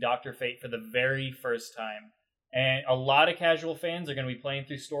experiencing Dr. Fate for the very first time. And a lot of casual fans are going to be playing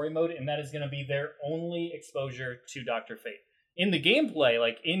through story mode, and that is going to be their only exposure to Dr. Fate. In the gameplay,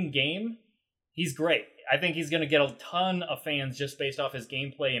 like in-game, he's great. I think he's going to get a ton of fans just based off his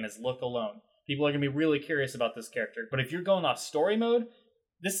gameplay and his look alone. People are going to be really curious about this character. But if you're going off story mode,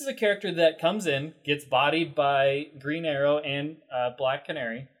 this is a character that comes in, gets bodied by Green Arrow and Black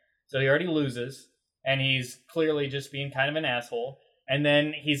Canary. So he already loses, and he's clearly just being kind of an asshole. And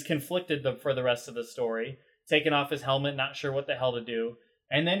then he's conflicted for the rest of the story, taking off his helmet, not sure what the hell to do.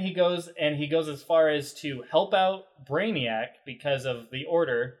 And then he goes as far as to help out Brainiac because of the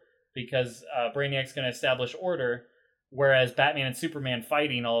order, because Brainiac's going to establish order, whereas Batman and Superman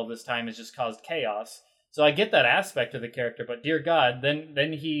fighting all of this time has just caused chaos. So I get that aspect of the character, but dear God,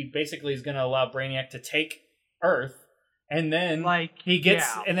 then he basically is going to allow Brainiac to take Earth. And then he gets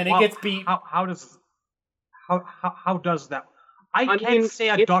beat. How does that? I can't say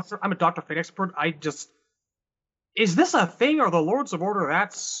I'm a Dr. Fate expert. Is this a thing? Are the Lords of Order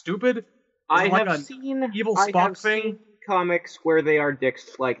that stupid? I have seen evil Spock thing. Seen comics where they are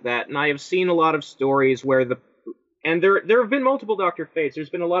dicks like that, and I have seen a lot of stories where there have been multiple Dr. Fates. There's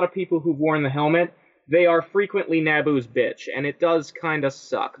been a lot of people who've worn the helmet. They are frequently Naboo's bitch, and it does kind of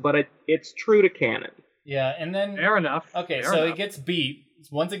suck, but it's true to canon. Yeah, and then fair enough. Okay, so he gets beat.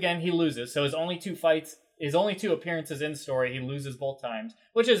 Once again, he loses. So his only two appearances in story, he loses both times,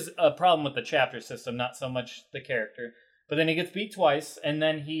 which is a problem with the chapter system, not so much the character. But then he gets beat twice, and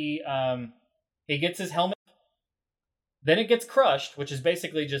then he gets his helmet. Then it gets crushed, which is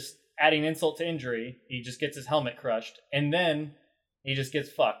basically just adding insult to injury. He just gets his helmet crushed, and then he just gets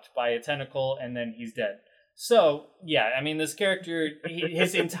fucked by a tentacle, and then he's dead. So, yeah, I mean, this character,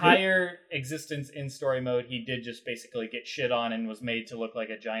 his entire existence in story mode, he did just basically get shit on and was made to look like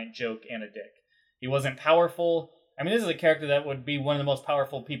a giant joke and a dick. He wasn't powerful. I mean, this is a character that would be one of the most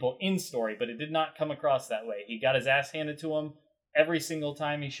powerful people in story, but it did not come across that way. He got his ass handed to him every single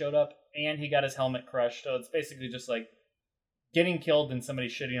time he showed up, and he got his helmet crushed. So it's basically just like getting killed and somebody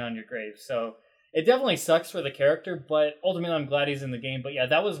shitting on your grave. So it definitely sucks for the character, but ultimately I'm glad he's in the game. But yeah,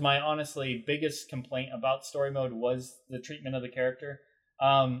 that was my honestly biggest complaint about story mode was the treatment of the character.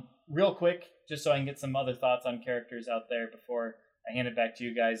 Real quick, just so I can get some other thoughts on characters out there before I hand it back to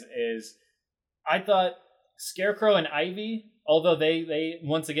you guys, is I thought Scarecrow and Ivy, although they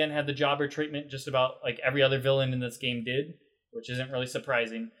once again had the jobber treatment just about like every other villain in this game did, which isn't really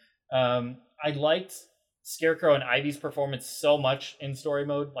surprising. I liked Scarecrow and Ivy's performance so much in story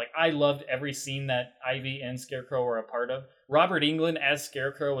mode. Like, I loved every scene that Ivy and Scarecrow were a part of. Robert Englund as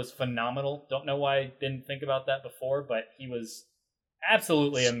Scarecrow was phenomenal. Don't know why I didn't think about that before, but he was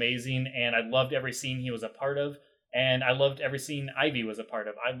absolutely amazing, and I loved every scene he was a part of, and I loved every scene Ivy was a part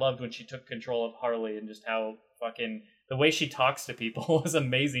of. I loved when she took control of Harley and just how fucking the way she talks to people was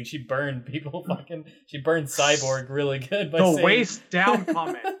amazing. She burned people she burned Cyborg really good by the waist down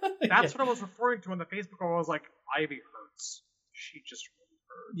comment. That's what I was referring to in the Facebook where I was like, Ivy hurts. She just really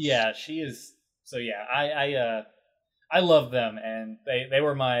hurts. Yeah, she is. So yeah, I love them, and they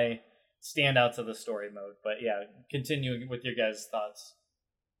were my standouts of the story mode. But yeah, continue with your guys' thoughts.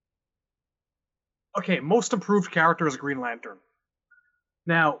 Okay, most improved character is Green Lantern.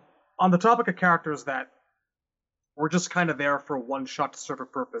 Now, on the topic of characters that were just kind of there for one shot to serve a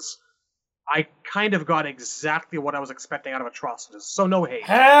purpose, I kind of got exactly what I was expecting out of Atrocitus, so no hate.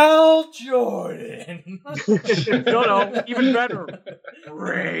 Hal Jordan! No, even better.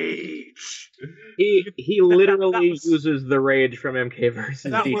 Rage! He literally uses the rage from MK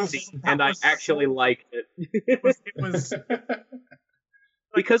versus DC, and I actually liked it. It was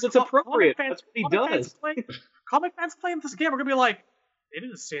because it's appropriate. That's what he does. Comic fans playing this game are going to be like, they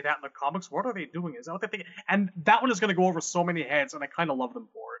didn't say that in the comics. What are they doing? Is that what they're thinking? And that one is going to go over so many heads, and I kind of love them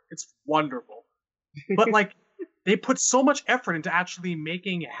for it. It's wonderful. But, like, they put so much effort into actually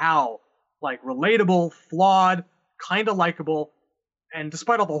making Hal, like, relatable, flawed, kind of likable, and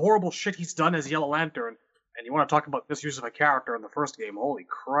despite all the horrible shit he's done as Yellow Lantern, and you want to talk about misuse of a character in the first game, holy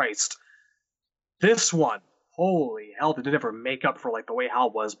Christ. This one, holy hell, did it ever make up for, like, the way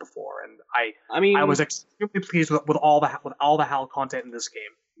Hal was before, and I was extremely pleased with all the Hal content in this game.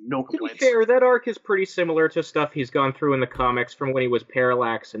 No complaints. To be fair, that arc is pretty similar to stuff he's gone through in the comics from when he was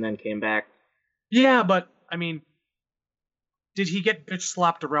Parallax and then came back. Yeah, but, I mean, did he get bitch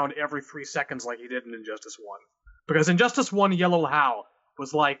slapped around every 3 seconds like he did in Injustice 1? Because Injustice 1 Yellow Hal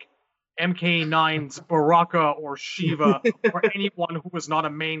was like MK9's Baraka or Shiva or anyone who was not a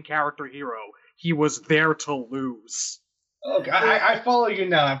main character hero. He was there to lose. Okay, I follow you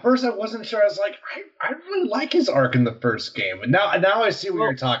now. At first, I wasn't sure. I was like, I really like his arc in the first game, but now I see what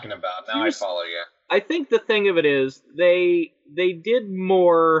you're talking about. Now I follow you. I think the thing of it is they did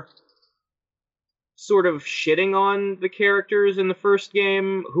more sort of shitting on the characters in the first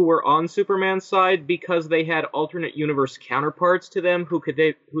game who were on Superman's side because they had alternate universe counterparts to them who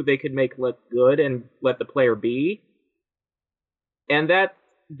they could make look good and let the player be, and that.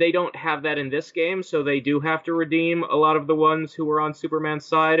 They don't have that in this game, so they do have to redeem a lot of the ones who were on Superman's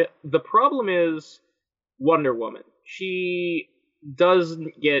side. The problem is Wonder Woman. She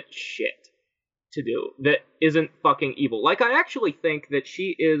doesn't get shit to do that isn't fucking evil. Like, I actually think that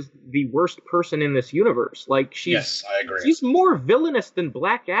she is the worst person in this universe. Like, yes, I agree. She's more villainous than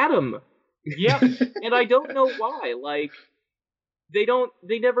Black Adam. Yeah. And I don't know why. Like, they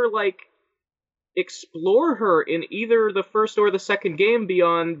never, like, explore her in either the first or the second game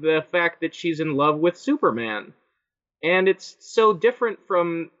beyond the fact that she's in love with Superman. And it's so different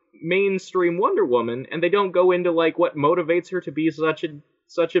from mainstream Wonder Woman, and they don't go into, like, what motivates her to be such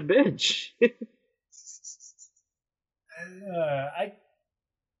a bitch.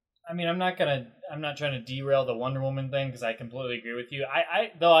 I mean, I'm not trying to derail the Wonder Woman thing because I completely agree with you.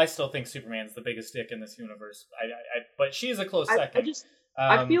 Though I still think Superman's the biggest dick in this universe. But she's a close second.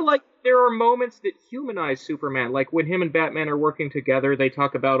 I feel like there are moments that humanize Superman, like when him and Batman are working together, they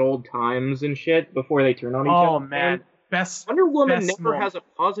talk about old times and shit before they turn on each other. Oh man, Wonder Woman best never moment. has a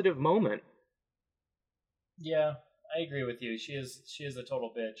positive moment. Yeah, I agree with you. She is a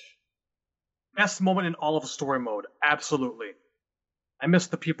total bitch. Best moment in all of story mode. Absolutely. I miss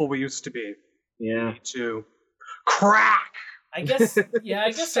the people we used to be. Yeah. Me too. Crack. I guess. Yeah,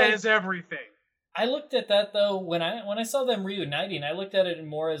 I guess says everything. I looked at that though when I saw them reuniting. I looked at it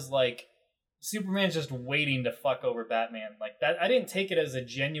more as like Superman's just waiting to fuck over Batman. Like that, I didn't take it as a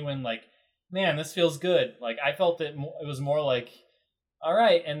genuine like, man, this feels good. Like I felt it was more like, all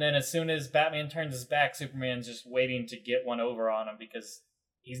right. And then as soon as Batman turns his back, Superman's just waiting to get one over on him because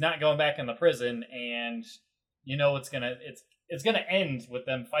he's not going back in the prison, and you know it's gonna end with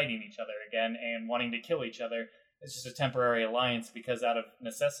them fighting each other again and wanting to kill each other. It's just a temporary alliance because out of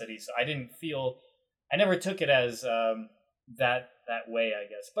necessity. So I never took it as that way, I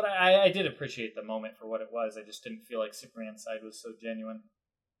guess. But I did appreciate the moment for what it was. I just didn't feel like Superman's side was so genuine.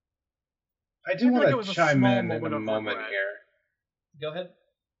 I do want was to a chime small in a moment of moment regret. here. Go ahead.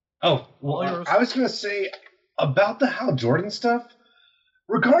 Oh, well, I was going to say about the Hal Jordan stuff.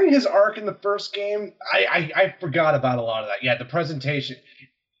 Regarding his arc in the first game, I forgot about a lot of that. Yeah, the presentation.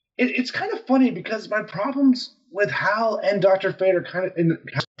 It's kind of funny because my problems with Hal and Dr. Fate are kind of in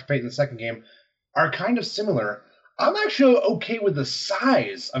the second game are kind of similar. I'm actually okay with the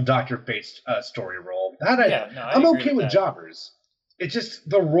size of Dr. Fate's story role. I'm okay with Jobbers. It's just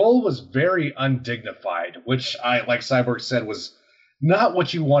the role was very undignified, which like Cyborg said, was not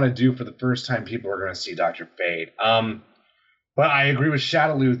what you want to do for the first time people are going to see Dr. Fate. But I agree with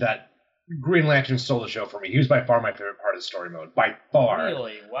Shadowloo that Green Lantern stole the show for me. He was by far my favorite part of the story mode. By far.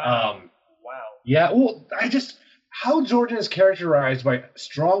 Really? Wow. Wow. Yeah, well, Hal Jordan is characterized by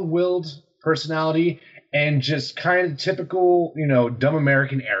strong-willed personality and just kind of typical, dumb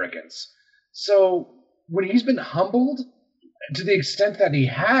American arrogance. So when he's been humbled to the extent that he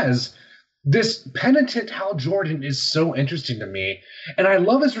has, this penitent Hal Jordan is so interesting to me. And I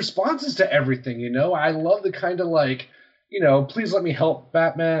love his responses to everything, I love the kind of like, please let me help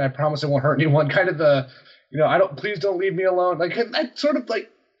Batman. I promise I won't hurt anyone. Kind of the, please don't leave me alone. Like that sort of like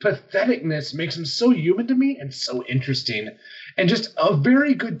patheticness makes him so human to me and so interesting, and just a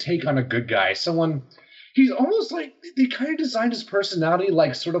very good take on a good guy. He's almost like they kind of designed his personality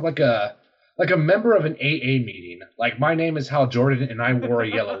like sort of like a member of an AA meeting. Like, my name is Hal Jordan and I wore a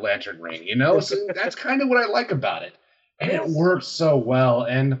yellow lantern ring. So that's kind of what I like about it, and it works so well.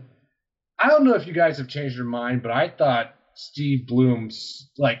 And I don't know if you guys have changed your mind, but I thought Steve Bloom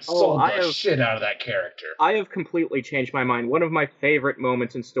sold the shit out of that character. I have completely changed my mind. One of my favorite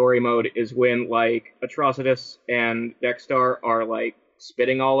moments in story mode is when Atrocitus and Dexter are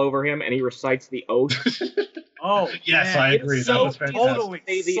spitting all over him, and he recites the oath. Oh, yes, I agree. That was fantastic. Totally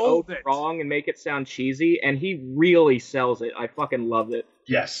say the oath wrong and make it sound cheesy, and he really sells it. I fucking loved it.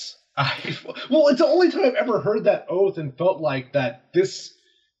 Yes. Well, it's the only time I've ever heard that oath and felt like that this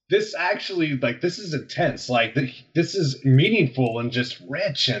actually, this is intense. This is meaningful and just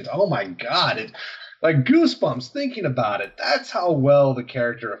rich, and oh my god, it goosebumps thinking about it. That's how well the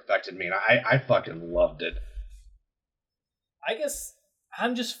character affected me, and I fucking loved it. I guess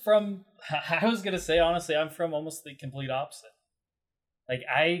I'm just from, I was going to say, honestly, I'm from almost the complete opposite.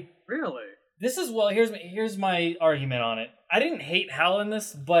 Really? Here's my argument on it. I didn't hate Hal in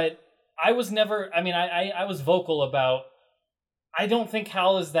this, but I was never, I was vocal about, I don't think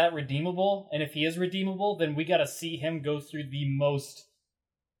Hal is that redeemable, and if he is redeemable, then we gotta see him go through the most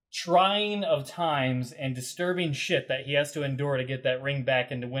trying of times and disturbing shit that he has to endure to get that ring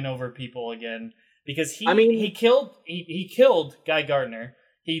back and to win over people again. Because he killed Guy Gardner.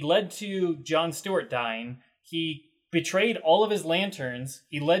 He led to Jon Stewart dying. He betrayed all of his lanterns.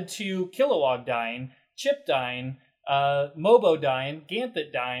 He led to Kilowog dying, Chip dying, Mobo dying,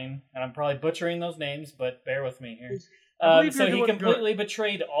 Ganthet dying, and I'm probably butchering those names, but bear with me here. So he completely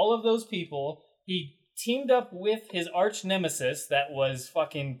betrayed all of those people. He teamed up with his arch nemesis that was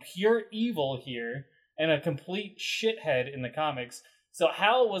fucking pure evil here and a complete shithead in the comics. So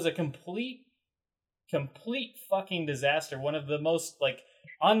Hal was a complete fucking disaster. One of the most,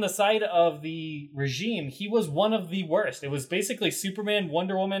 on the side of the regime, he was one of the worst. It was basically Superman,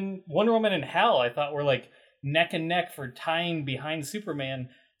 Wonder Woman and Hal, I thought, were neck and neck for tying behind Superman.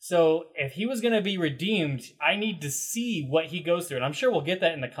 So if he was going to be redeemed, I need to see what he goes through. And I'm sure we'll get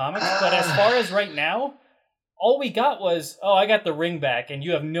that in the comics. But as far as right now, all we got was, oh, I got the ring back, and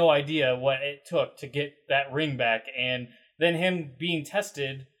you have no idea what it took to get that ring back, and then him being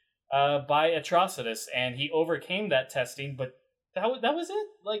tested by Atrocitus, and he overcame that testing, but that was it?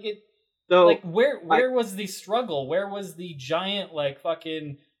 Like, where was the struggle? Where was the giant, like,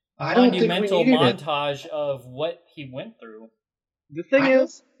 fucking monumental montage of what he went through? The thing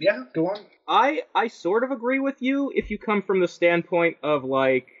is... Yeah, go on. I sort of agree with you if you come from the standpoint of,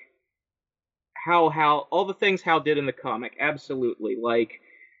 like, how all the things Hal did in the comic. Absolutely. Like,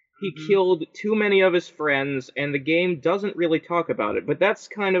 he killed too many of his friends, and the game doesn't really talk about it. But that's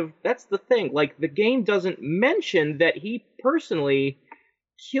the thing. Like, the game doesn't mention that he personally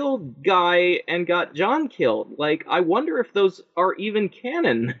killed Guy and got John killed. Like, I wonder if those are even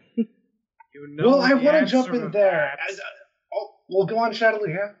canon. Well, I want to jump in there. Well, go on,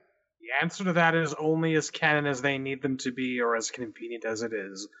 Shadowly, yeah? The answer to that is only as canon as they need them to be, or as convenient as it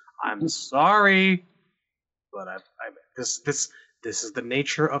is. I'm sorry, but this is the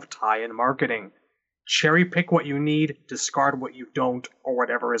nature of tie-in marketing. Cherry pick what you need, discard what you don't, or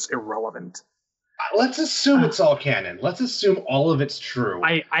whatever is irrelevant. Let's assume it's all canon. Let's assume all of it's true.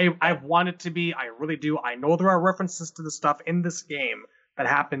 I want it to be. I really do. I know there are references to the stuff in this game that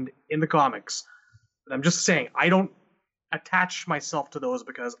happened in the comics, but I'm just saying I don't attach myself to those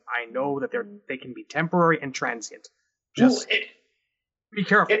because I know that they can be temporary and transient. Just be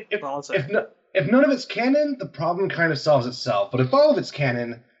careful. If none of it's canon, the problem kind of solves itself. But if all of it's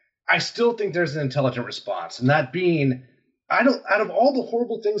canon, I still think there's an intelligent response, and that being, out of all the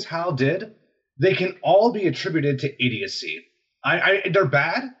horrible things Hal did, they can all be attributed to idiocy. They're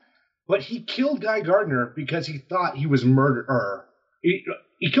bad, but he killed Guy Gardner because he thought he was murderer.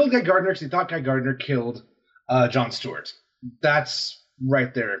 He killed Guy Gardner because he thought Guy Gardner killed John Stewart. That's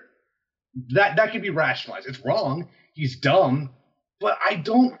right there. That can be rationalized. It's wrong. He's dumb, but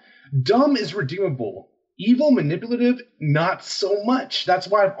dumb is redeemable. Evil, manipulative, not so much. That's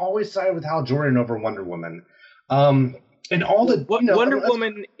why I've always sided with Hal Jordan over Wonder Woman. And all the Wonder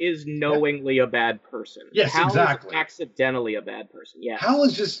Woman is knowingly a bad person. Yes, Hal exactly. Is accidentally a bad person. Yeah. Hal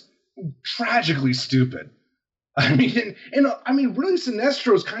is just tragically stupid. I mean, really,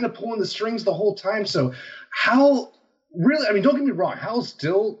 Sinestro's kind of pulling the strings the whole time. So Hal, really, I mean, don't get me wrong, Hal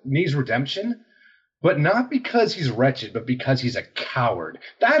still needs redemption, but not because he's wretched, but because he's a coward.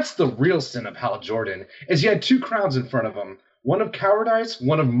 That's the real sin of Hal Jordan, is he had two crowns in front of him, one of cowardice,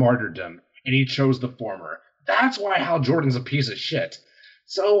 one of martyrdom, and he chose the former. That's why Hal Jordan's a piece of shit.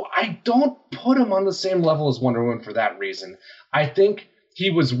 So I don't put him on the same level as Wonder Woman for that reason. I think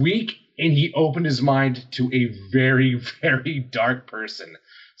he was weak, and he opened his mind to a very, very dark person.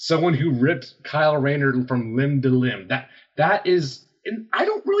 Someone who ripped Kyle Rayner from limb to limb. That is... And I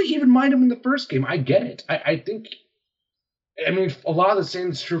don't really even mind him in the first game. I get it. I think... I mean, a lot of the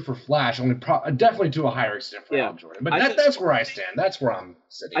same is true for Flash, only definitely to a higher extent for Hal Jordan. But that's where I stand. That's where I'm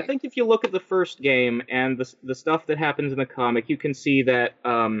sitting. I think if you look at the first game and the stuff that happens in the comic, you can see that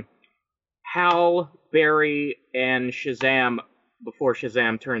Hal, Barry, and Shazam, before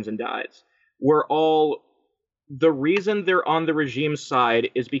Shazam turns and dies, were all... The reason they're on the regime's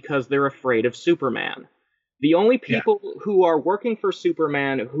side is because they're afraid of Superman. The only people who are working for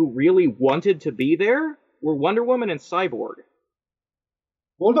Superman who really wanted to be there were Wonder Woman and Cyborg.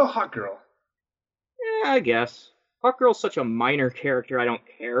 What about Hawkgirl? Yeah, I guess. Hawkgirl's such a minor character, I don't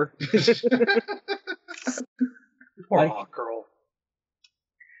care. Poor Hawkgirl.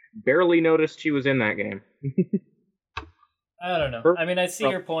 Barely noticed she was in that game. I don't know. I mean, I see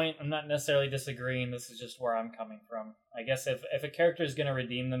your point. I'm not necessarily disagreeing. This is just where I'm coming from. I guess if a character is going to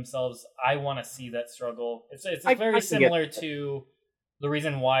redeem themselves, I want to see that struggle. It's very similar to the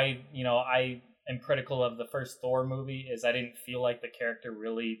reason why, I am critical of the first Thor movie, is I didn't feel like the character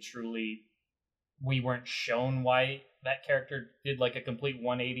really, truly, we weren't shown why that character did like a complete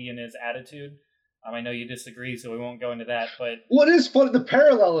 180 in his attitude. I know you disagree, so we won't go into that, but... What is funny, the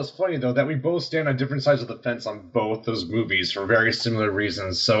parallel is funny, though, that we both stand on different sides of the fence on both those movies for very similar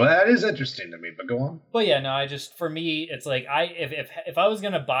reasons, so that is interesting to me, but go on. But yeah, no, for me, it's like, if I was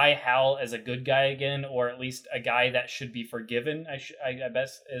going to buy Hal as a good guy again, or at least a guy that should be forgiven, I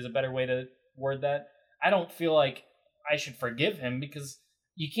best is a better way to word that, I don't feel like I should forgive him, because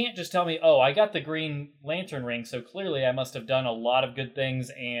you can't just tell me, oh, I got the Green Lantern ring, so clearly I must have done a lot of good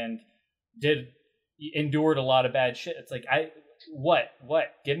things and endured a lot of bad shit. It's like, what?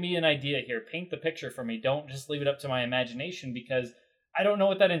 Give me an idea here. Paint the picture for me. Don't just leave it up to my imagination, because I don't know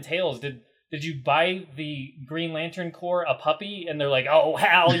what that entails. Did did you buy the Green Lantern Corps a puppy? And they're like, oh,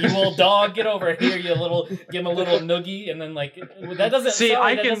 Hal, you old dog, get over here, you little, give him a little noogie. And then like, that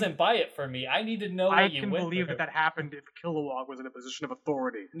doesn't buy it for me. I need to know what you went I can believe for. that happened if Kilowog was in a position of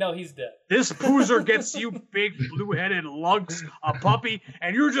authority. No, he's dead. This boozer gets you big blue-headed lunks, a puppy,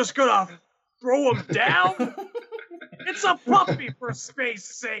 and you're just gonna throw him down? It's a puppy, for space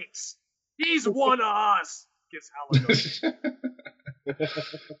sakes. He's one of us. Gets hella annoying.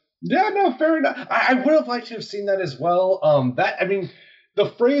 Yeah, no, fair enough. I would have liked to have seen that as well. The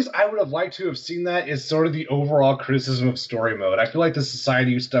phrase I would have liked to have seen that is sort of the overall criticism of story mode. I feel like the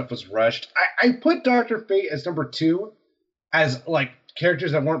Society stuff was rushed. I put Dr. Fate as number 2 as, like,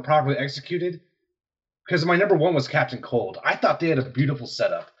 characters that weren't properly executed. Because my number 1 was Captain Cold. I thought they had a beautiful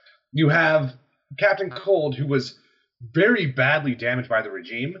setup. You have Captain Cold, who was very badly damaged by the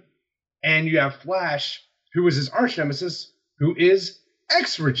regime. And you have Flash, who is his arch nemesis, who is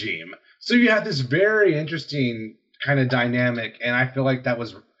ex-regime. So you have this very interesting kind of dynamic, and I feel like that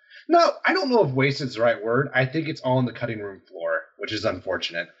was... No, I don't know if wasted is the right word. I think it's all on the cutting room floor, which is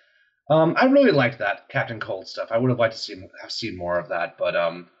unfortunate. I really liked that Captain Cold stuff. I would have liked to have seen more of that, but...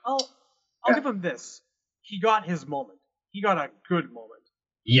 I'll give him this. He got his moment. He got a good moment.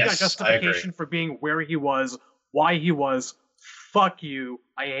 Yes, he got justification for being where he was, why he was. Fuck you,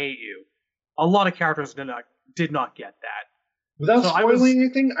 I hate you. A lot of characters did not get that. Without spoiling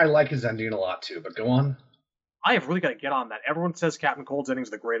anything, I like his ending a lot too, but go on. I have really got to get on that. Everyone says Captain Cold's ending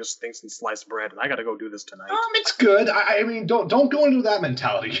is the greatest thing since sliced bread, and I got to go do this tonight. It's good. I mean, don't go into that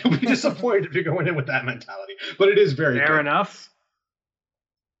mentality. You'll be disappointed if you're going in with that mentality. But it is very fair good. enough.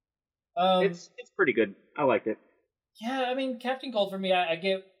 It's pretty good. I liked it. Yeah, I mean, Captain Cold for me, I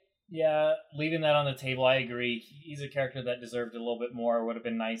get, leaving that on the table, I agree. He's a character that deserved a little bit more. Would have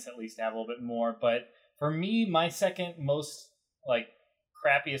been nice at least to have a little bit more. But for me, my second most,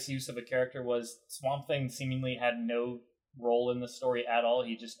 crappiest use of a character was Swamp Thing seemingly had no role in the story at all.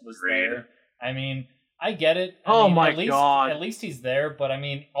 He just was there. I mean, I get it. God. At least he's there, but I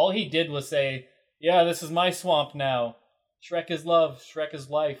mean, all he did was say, yeah, this is my swamp now. Shrek is love, Shrek is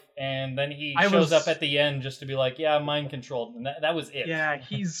life. And then he shows up at the end just to be like, yeah, mind controlled. And that was it. Yeah,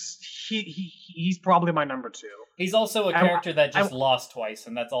 he's probably my number 2. He's also a character that just lost twice,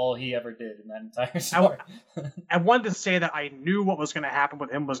 and that's all he ever did in that entire story. I wanted to say that I knew what was going to happen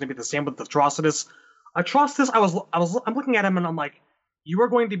with him was going to be the same with Atrocitus. Atrocitus, I'm looking at him and I'm like, you are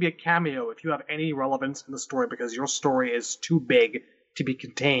going to be a cameo if you have any relevance in the story because your story is too big to be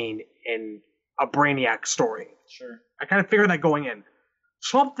contained in a Brainiac story. Sure. I kind of figured that going in.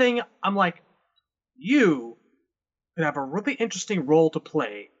 Swamp Thing, I'm like, you could have a really interesting role to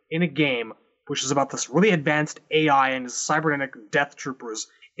play in a game which is about this really advanced AI and cybernetic death troopers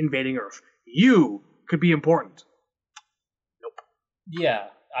invading Earth. You could be important. Nope. Yeah,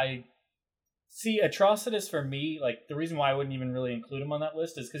 I see Atrocitus for me, the reason why I wouldn't even really include him on that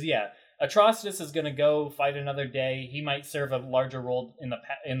list is because, Atrocitus is going to go fight another day. He might serve a larger role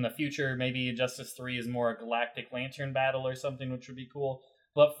in the future. Maybe Injustice 3 is more a Galactic Lantern battle or something, which would be cool.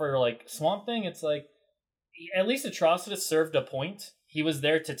 But for, Swamp Thing, it's at least Atrocitus served a point. He was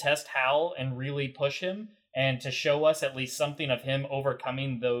there to test Hal and really push him and to show us at least something of him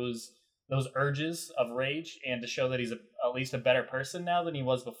overcoming those urges of rage and to show that he's at least a better person now than he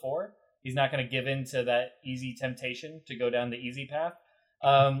was before. He's not going to give in to that easy temptation to go down the easy path.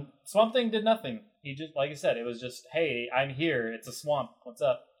 Swamp Thing did nothing. He just, like I said, it was just, hey, I'm here. It's a swamp. What's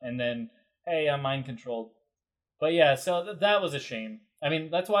up? And then, hey, I'm mind controlled. But yeah, so that was a shame. I mean,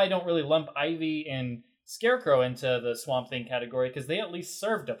 that's why I don't really lump Ivy and Scarecrow into the Swamp Thing category, because they at least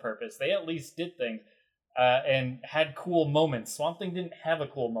served a purpose. They at least did things and had cool moments. Swamp Thing didn't have a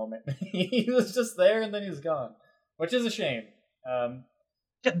cool moment. He was just there and then he was gone, which is a shame.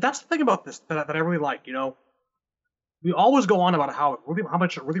 Yeah, that's the thing about this that I really like. We always go on about how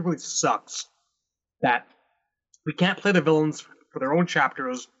much it really sucks that we can't play the villains for their own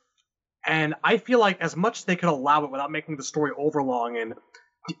chapters, and I feel like as much as they could allow it without making the story overlong and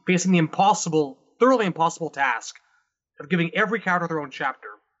facing the thoroughly impossible task of giving every character their own chapter.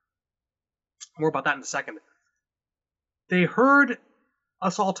 More about that in a second. They heard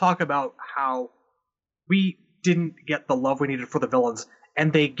us all talk about how we didn't get the love we needed for the villains,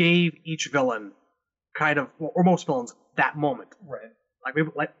 and they gave each villain kind of, or most villains, that moment. Right. Like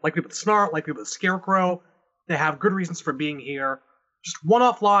people with Snart, like people with Scarecrow. They have good reasons for being here. Just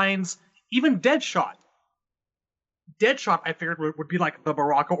one-off lines. Even Deadshot. Deadshot, I figured, would be like the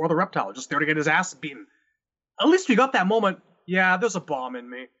Baraka or the Reptile, just there to get his ass beaten. At least we got that moment. Yeah, there's a bomb in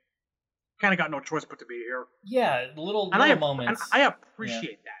me. Kind of got no choice but to be here. Yeah, little moments. And I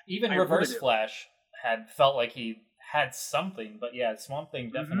appreciate that. Even Reverse really Flash felt like he had something, but yeah, Swamp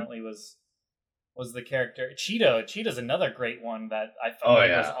Thing definitely was was the character Cheetah. Cheetah's another great one that I felt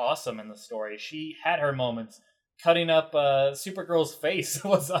was awesome in the story. She had her moments. Cutting up Supergirl's face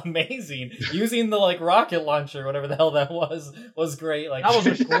was amazing. Using the rocket launcher, whatever the hell that was great. Like, that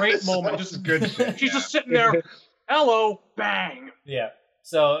was a great moment. Just good shit. She's just sitting there. Hello, bang. Yeah.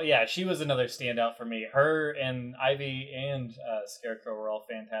 So yeah, she was another standout for me. Her and Ivy and Scarecrow were all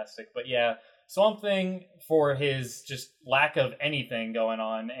fantastic. But yeah, Swamp Thing for his just lack of anything going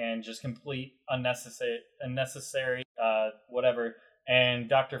on and just complete unnecessary whatever. And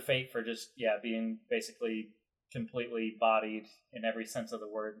Dr. Fate for just being basically completely bodied in every sense of the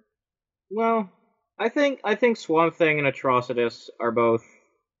word. Well, I think Swamp Thing and Atrocitus are both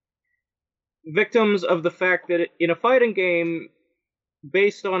victims of the fact that in a fighting game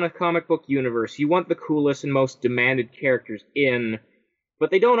based on a comic book universe, you want the coolest and most demanded characters in,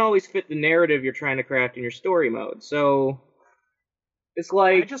 but they don't always fit the narrative you're trying to craft in your story mode. So it's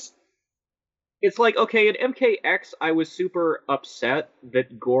like okay, in MKX I was super upset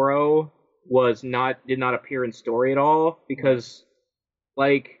that Goro did not appear in story at all, because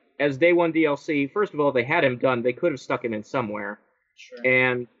as Day 1 DLC, first of all, they had him done. They could have stuck him in somewhere. Sure.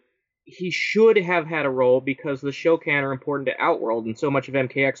 And he should have had a role because the Shokan are important to Outworld, and so much of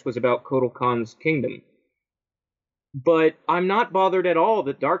MKX was about Kotal Khan's kingdom. But I'm not bothered at all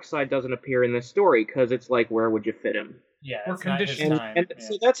that Darkseid doesn't appear in this story, because it's where would you fit him? Yeah, we're it's not his time. And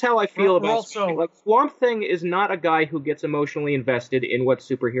so that's how I feel about Swamp Thing. Swamp Thing is not a guy who gets emotionally invested in what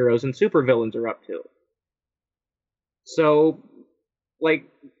superheroes and supervillains are up to. So,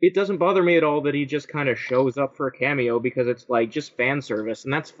 it doesn't bother me at all that he just kind of shows up for a cameo, because it's just fan service,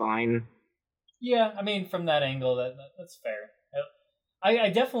 and that's fine. Yeah, I mean, from that angle, that's fair.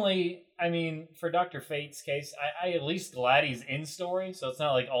 I definitely, I mean, for Dr. Fate's case, I at least glad he's in story, so it's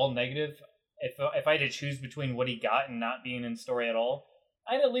not all negative. If I had to choose between what he got and not being in story at all,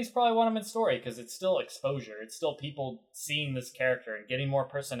 I'd at least probably want him in story, because it's still exposure. It's still people seeing this character and getting more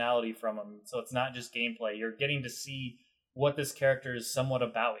personality from him. So it's not just gameplay. You're getting to see what this character is somewhat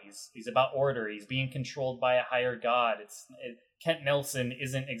about. He's about order. He's being controlled by a higher god. Kent Nelson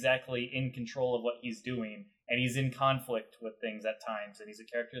isn't exactly in control of what he's doing, and he's in conflict with things at times. And he's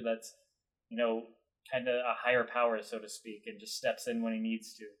a character that's, kind of a higher power, so to speak, and just steps in when he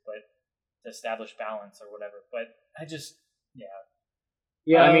needs to. But to establish balance or whatever, but I just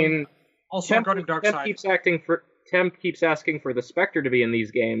I mean, also regarding Darkseid, Temp keeps asking for the Spectre to be in these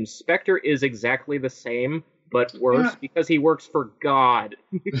games. Spectre is exactly the same, but worse, because he works for God.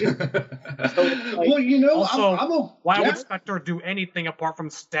 Well, why would Spectre do anything apart from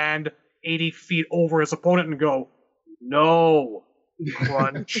stand 80 feet over his opponent and go, no,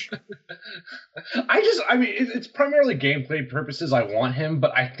 crunch? It's primarily gameplay purposes I want him,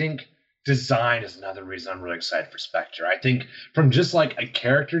 but I think design is another reason I'm really excited for Spectre. I think from just a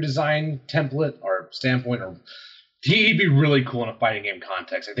character design template or standpoint, or he'd be really cool in a fighting game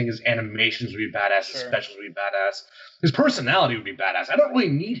context. I think his animations would be badass, his specials would be badass, his personality would be badass. I don't really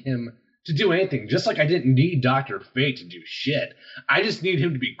need him to do anything, just like I didn't need Dr. Fate to do shit. I just need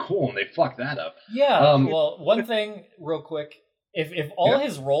him to be cool, and they fucked that up. Yeah, well, one thing real quick, if all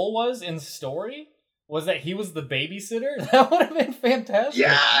his role was in story was that he was the babysitter, that would have been fantastic.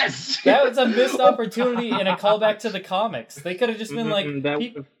 Yes! That was a missed opportunity and a callback to the comics. They could have just been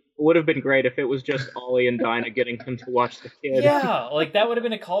that would have been great if it was just Ollie and Dinah getting him to watch the kid. Yeah, that would have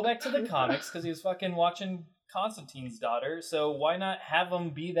been a callback to the comics, because he was fucking watching Constantine's daughter, so why not have him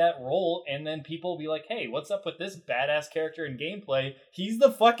be that role, and then people will be like, hey, what's up with this badass character in gameplay? He's the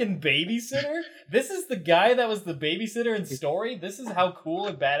fucking babysitter? This is the guy that was the babysitter in story? This is how cool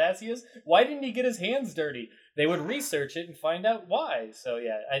and badass he is? Why didn't he get his hands dirty? They would research it and find out why. So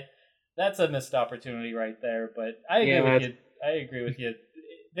yeah, that's a missed opportunity right there, but I agree with you.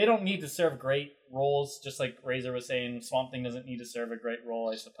 They don't need to serve great roles, just like Razor was saying. Swamp Thing doesn't need to serve a great role,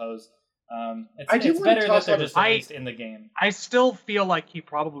 I suppose. It's better that they're just at least in the game. I still feel like he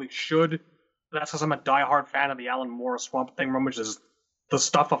probably should. That's because I'm a diehard fan of the Alan Moore Swamp Thing run, which is the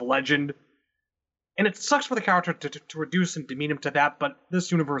stuff of legend. And it sucks for the character to reduce and demean him to that, but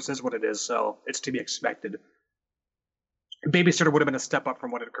this universe is what it is, so it's to be expected. Babysitter would have been a step up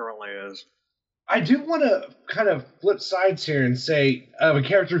from what it currently is. I do want to kind of flip sides here and say of a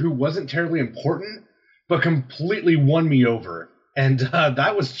character who wasn't terribly important, but completely won me over, and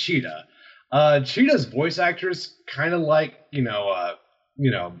that was Cheetah. Cheetah's voice actress, kind of like,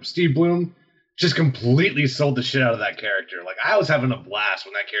 Steve Bloom, just completely sold the shit out of that character. I was having a blast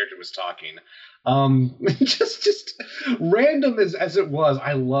when that character was talking. Just random as it was,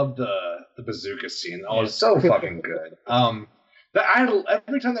 I loved the bazooka scene. Oh, it was so fucking good.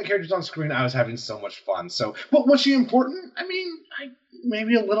 Every time that character's on screen, I was having so much fun. So, but was she important? I mean,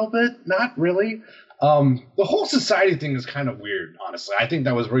 maybe a little bit, not really. The whole society thing is kind of weird, honestly. I think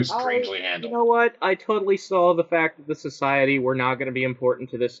that was very strangely handled. You know what? I totally saw the fact that the society were not going to be important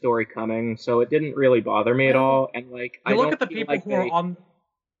to this story coming, so it didn't really bother me at all. And like, you look at the people who are on.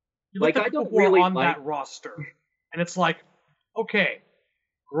 You look at the people who are on that roster, and it's like, okay,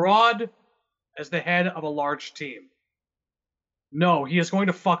 Grodd as the head of a large team. No, he is going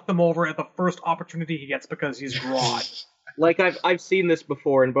to fuck them over at the first opportunity he gets because he's Grodd. Like I've seen this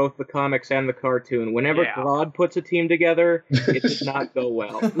before in both the comics and the cartoon. Whenever Grodd puts a team together, it does not go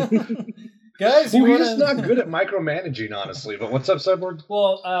well. Guys, he's just not good at micromanaging, honestly. But what's up, Cyborg?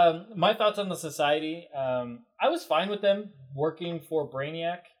 Well, my thoughts on the society. I was fine with them working for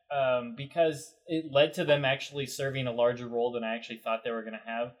Brainiac because it led to them actually serving a larger role than I actually thought they were going to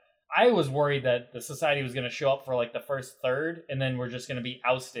have. I was worried that the society was going to show up for like the first third, and then we're just going to be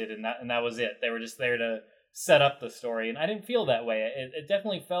ousted, and that was it. They were just there to set up the story, and I didn't feel that way. It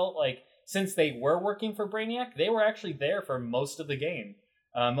definitely felt like since they were working for Brainiac, they were actually there for most of the game.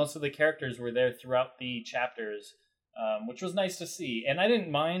 Most of the characters were there throughout the chapters, which was nice to see. And I didn't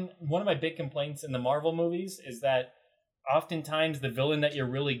mind. One of my big complaints in the Marvel movies is that oftentimes the villain that you're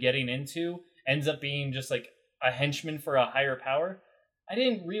really getting into ends up being just like a henchman for a higher power. I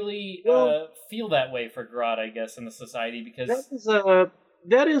didn't really feel that way for Grodd, I guess, in the society, because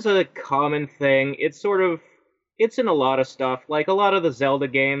that is a common thing. It's in a lot of stuff. Like, a lot of the Zelda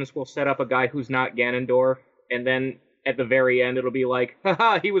games will set up a guy who's not Ganondorf, and then at the very end it'll be like,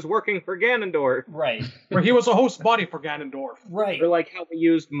 haha, he was working for Ganondorf. Right. Or he was a host body for Ganondorf. Right. Or like how they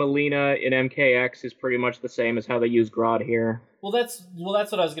used Melina in MKX is pretty much the same as how they use Grodd here. Well, that's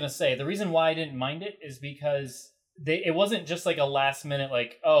what I was going to say. The reason why I didn't mind it is because it wasn't just like a last minute,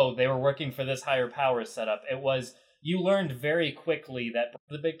 like, oh, they were working for this higher power setup. It was, you learned very quickly that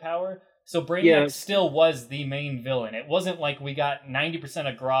the big power. So Brainiac still was the main villain. It wasn't like we got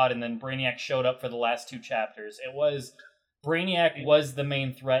 90% of Grodd and then Brainiac showed up for the last 2 chapters. It was Brainiac was the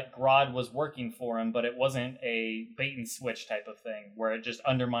main threat. Grodd was working for him, but it wasn't a bait and switch type of thing where it just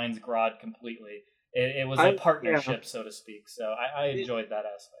undermines Grodd completely. It was a partnership, so to speak. So I enjoyed that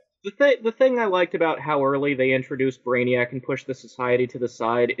aspect. The thing I liked about how early they introduced Brainiac and pushed the society to the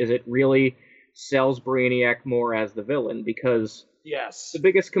side is it really sells Brainiac more as the villain, because the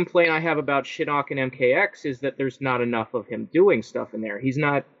biggest complaint I have about Shinnok and MKX is that there's not enough of him doing stuff in there.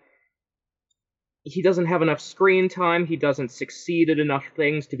 He doesn't have enough screen time, he doesn't succeed at enough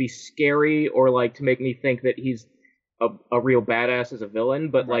things to be scary or like to make me think that he's a real badass as a villain,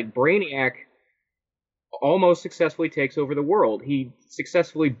 but like Brainiac almost successfully takes over the world. He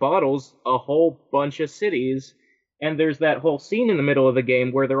successfully bottles a whole bunch of cities, and there's that whole scene in the middle of the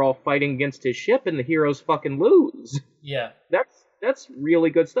game where they're all fighting against his ship and the heroes fucking lose. Yeah. That's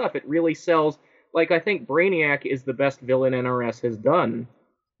really good stuff. It really sells. Like, I think Brainiac is the best villain NRS has done.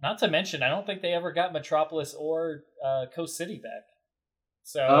 Not to mention, I don't think they ever got Metropolis or Coast City back.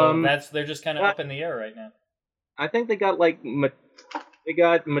 So they're just kind of up in the air right now. I think they got like they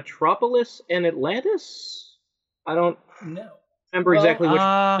got Metropolis and Atlantis. I don't remember exactly which.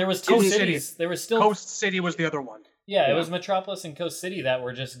 There was 2 cities. There was still Coast City was the other one. Yeah, it was Metropolis and Coast City that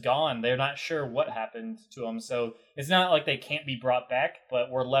were just gone. They're not sure what happened to them, so it's not like they can't be brought back, but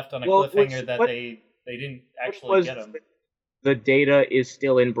we're left on a cliffhanger that they didn't actually get them. The data is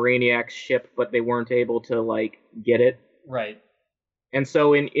still in Brainiac's ship, but they weren't able to like get it. Right. And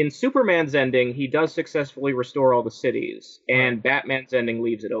so in Superman's ending, he does successfully restore all the cities, and Batman's ending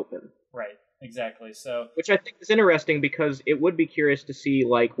leaves it open. Right, exactly. So, which I think is interesting because it would be curious to see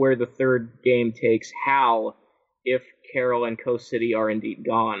like where the third game takes Hal if Carol and Coast City are indeed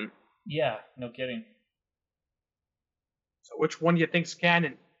gone. Yeah, no kidding. So which one do you think's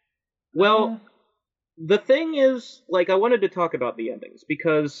canon? Well, the thing is, like, I wanted to talk about the endings,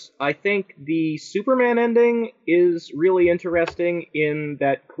 because I think the Superman ending is really interesting in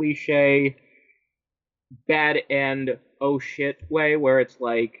that cliche bad end, oh shit way, where it's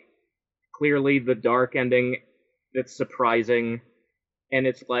like, clearly the dark ending that's surprising, and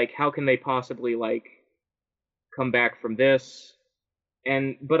it's like, how can they possibly, like, come back from this?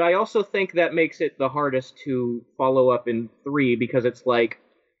 But I also think that makes it the hardest to follow up in 3, because it's like,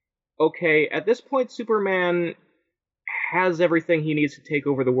 okay, at this point, Superman has everything he needs to take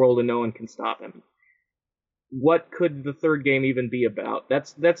over the world and no one can stop him. What could the third game even be about?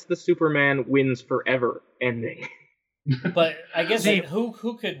 That's the Superman wins forever ending. But I guess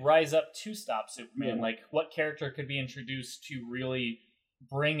who could rise up to stop Superman? Yeah. Like, what character could be introduced to really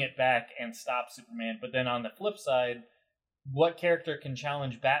bring it back and stop Superman? But then on the flip side, what character can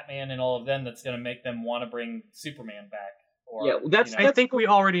challenge Batman and all of them that's going to make them want to bring Superman back? Or, Yeah, that's- I think we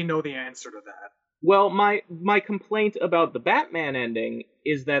already know the answer to that. Well, my complaint about the Batman ending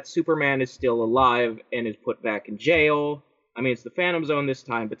is that Superman is still alive and is put back in jail. I mean, it's the Phantom Zone this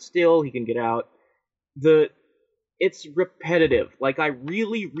time, but still, he can get out. It's repetitive. Like, I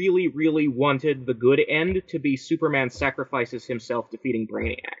really, really, really wanted the good end to be Superman sacrifices himself defeating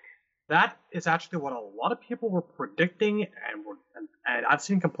Brainiac. That is actually what a lot of people were predicting, and I've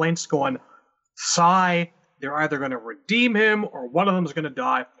seen complaints going, sigh, they're either going to redeem him or one of them is going to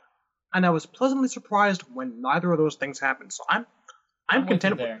die. And I was pleasantly surprised when neither of those things happened. So I'm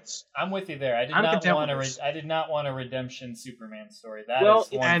content with this. I'm with you there. I did not want a redemption Superman story. That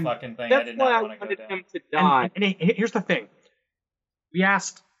is one fucking thing I did not want to go down. Him to die. And here's the thing: we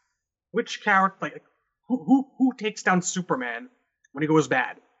asked which character, like who takes down Superman when he goes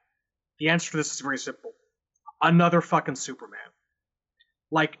bad. The answer to this is very simple: another fucking Superman.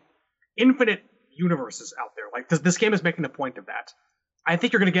 Like infinite universes out there. Like this game is making the point of that. I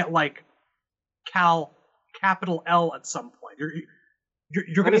think you're gonna get like capital L at some point.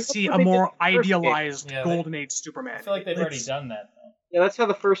 You're going to see a more idealized Golden Age Superman. I feel like they've already done that, though. Yeah, that's how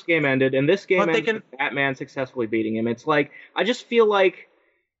the first game ended, and this game ended with Batman successfully beating him. It's like, I just feel like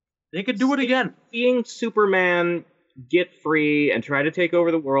they could do it again. Seeing Superman get free and try to take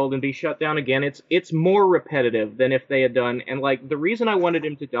over the world and be shut down again, it's more repetitive than if they had done. And like, the reason I wanted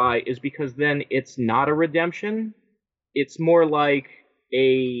him to die is because then it's not a redemption. It's more like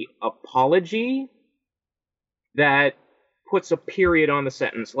a apology that puts a period on the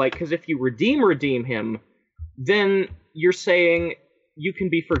sentence. Like, because if you redeem him, then you're saying you can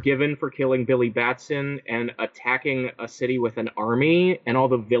be forgiven for killing Billy Batson and attacking a city with an army and all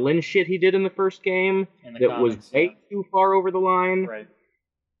the villain shit he did in the first game that was way too far over the line. Right.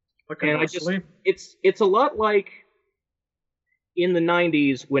 And it's a lot like in the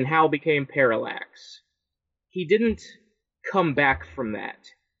 90s when Hal became Parallax. He didn't come back from that.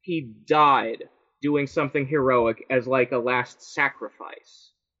 He died doing something heroic as like a last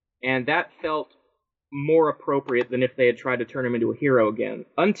sacrifice. And that felt more appropriate than if they had tried to turn him into a hero again.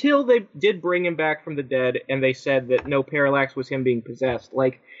 Until they did bring him back from the dead and they said that no, Parallax was him being possessed.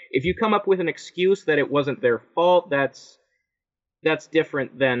 Like, if you come up with an excuse that it wasn't their fault, that's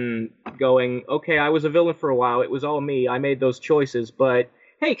different than going, okay, I was a villain for a while, it was all me, I made those choices, but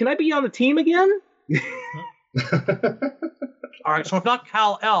hey, can I be on the team again? Alright, so if not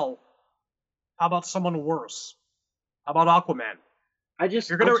Kal-El, how about someone worse? How about Aquaman? If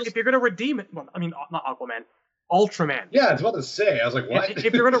you're gonna redeem it, well, I mean, not Aquaman, Ultraman. Yeah, I was about to say. I was like, what?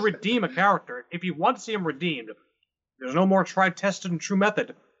 If you're gonna redeem a character, if you want to see him redeemed, there's no more tried, tested, and true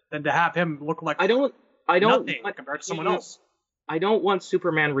method than to have him look like nothing compared to someone else. I don't want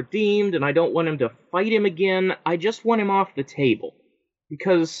Superman redeemed, and I don't want him to fight him again. I just want him off the table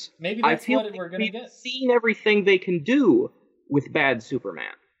because maybe that's I feel what we're gonna get. We've seen everything they can do with bad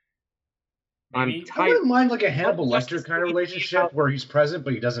Superman. I wouldn't mind like a Hannibal Lecter kind of relationship where he's present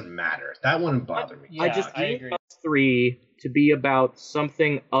but he doesn't matter. That wouldn't bother me. Yeah, I just I need agree. 3 to be about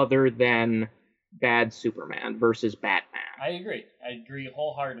something other than bad Superman versus Batman. I agree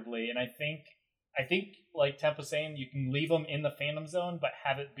wholeheartedly, and I think like Temp was saying, you can leave him in the Phantom Zone, but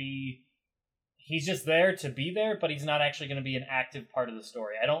have it be he's just there to be there, but he's not actually going to be an active part of the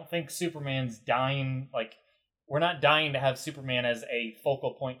story. I don't think Superman's dying, like, we're not dying to have Superman as a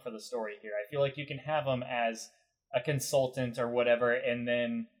focal point for the story here. I feel like you can have him as a consultant or whatever, and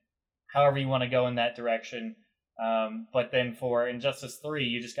then however you want to go in that direction. But then for Injustice 3,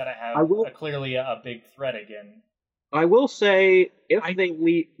 you just got to have clearly a big threat again. I will say,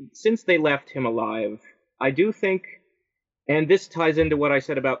 since they left him alive, I do think, and this ties into what I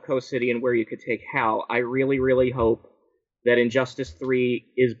said about Coast City and where you could take Hal, I really, really hope that Injustice 3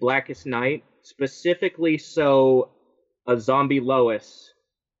 is Blackest Night, specifically so a zombie Lois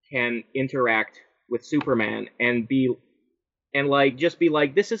can interact with Superman and just be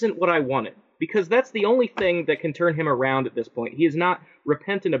like, this isn't what I wanted. Because that's the only thing that can turn him around at this point. He is not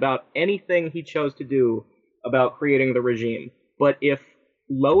repentant about anything he chose to do about creating the regime. But if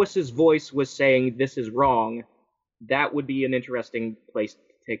Lois's voice was saying this is wrong, that would be an interesting place to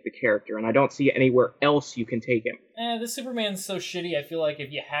take the character, and I don't see anywhere else you can take him. This Superman's so shitty, I feel like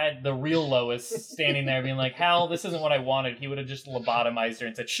if you had the real Lois standing there being like, Hal, this isn't what I wanted, he would have just lobotomized her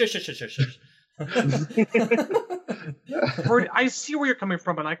and said, shush, shush, shush, shush. I see where you're coming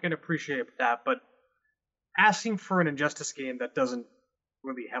from, and I can appreciate that, but asking for an Injustice game that doesn't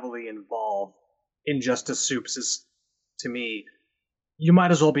really heavily involve Injustice Soups is, to me, you might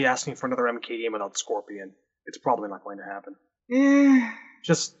as well be asking for another MK game without Scorpion. It's probably not going to happen.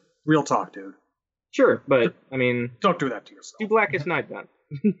 Just real talk, dude. Sure, but, I mean... Don't do that to yourself. Do Blackest Night, then.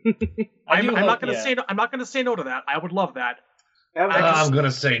 I I'm do not hope- going to yeah. say no, I'm not going to say no to that. I would love that. I'm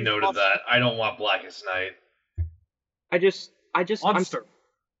gonna say no to that. I don't want Blackest Night. Monster.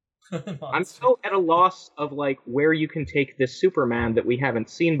 I'm so at a loss of like where you can take this Superman that we haven't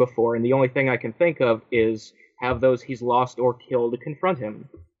seen before, and the only thing I can think of is have those he's lost or killed confront him.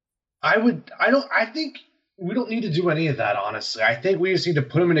 I think we don't need to do any of that, honestly. I think we just need to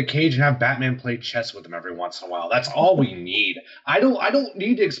put him in a cage and have Batman play chess with him every once in a while. That's all we need. I don't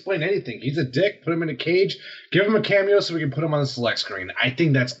need to explain anything. He's a dick, put him in a cage, give him a cameo so we can put him on the select screen. I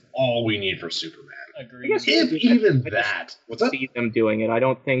think that's all we need for Superman. Agreed. If even that. What's up? See them doing it. I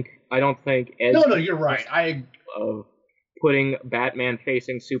don't think Ed No, you're right. of putting Batman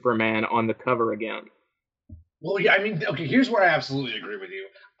facing Superman on the cover again. Well, yeah, I mean, okay, here's where I absolutely agree with you.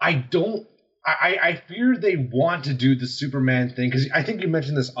 I fear they want to do the Superman thing, because I think you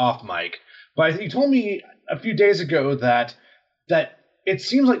mentioned this off mic, but you told me a few days ago that it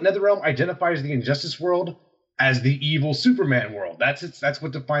seems like NetherRealm identifies the Injustice world as the evil Superman world. That's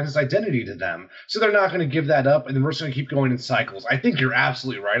what defines its identity to them. So they're not going to give that up, and then we're just going to keep going in cycles. I think you're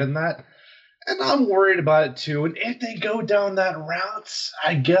absolutely right in that. And I'm worried about it too. And if they go down that route,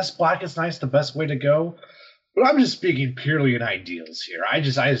 I guess Blackest Night's the best way to go. But I'm just speaking purely in ideals here. I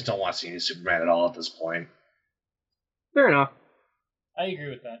just don't want to see any Superman at all at this point. Fair enough. I agree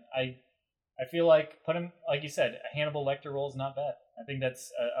with that. I feel like put him, like you said, a Hannibal Lecter role is not bad. I think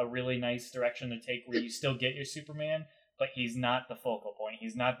that's a really nice direction to take, where you still get your Superman, but he's not the focal point.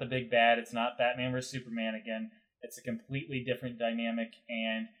 He's not the big bad. It's not Batman vs Superman again. It's a completely different dynamic,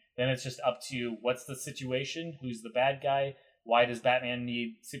 and then it's just up to what's the situation, who's the bad guy, why does Batman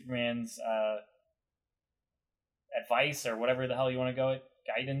need Superman's advice or whatever the hell you want to go,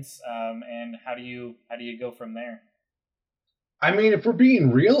 guidance, and how do you go from there? I mean, if we're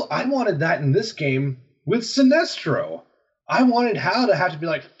being real, I wanted that in this game with Sinestro. I wanted Hal to have to be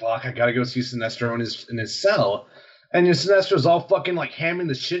like, fuck, I gotta go see Sinestro in his cell. And Sinestro's all fucking like hamming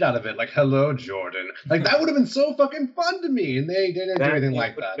the shit out of it, like, hello, Jordan. Like, that would have been so fucking fun to me, and they didn't do anything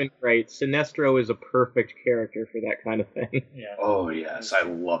like that. Been great. Sinestro is a perfect character for that kind of thing. Yeah. Oh, yes, I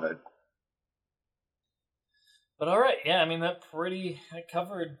love it. But all right, yeah, I mean, that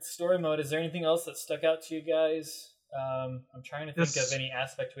covered story mode. Is there anything else that stuck out to you guys? I'm trying to think of any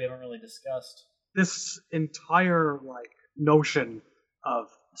aspect we haven't really discussed. This entire notion of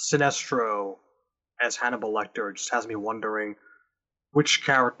Sinestro as Hannibal Lecter just has me wondering which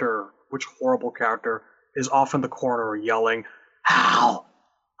horrible character is off in the corner yelling, "Hal,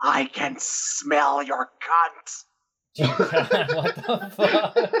 I can smell your cunt." What the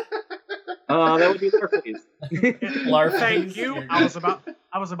fuck? That would be Larfleeze. Larfleeze. Thank you. I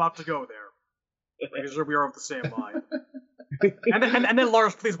was about to go there. Because we are of the same mind. and then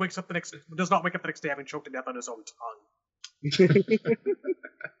Larfleeze does not wake up the next day having choked to death on his own tongue.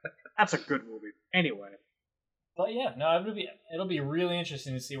 That's a good movie. Anyway. But yeah, no, it'll be really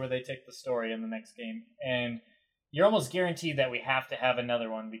interesting to see where they take the story in the next game. And you're almost guaranteed that we have to have another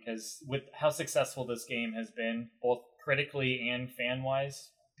one, because with how successful this game has been, both critically and fan-wise,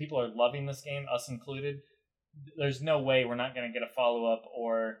 people are loving this game, us included. There's no way we're not going to get a follow-up,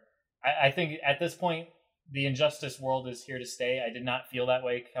 or I think at this point, the Injustice world is here to stay. I did not feel that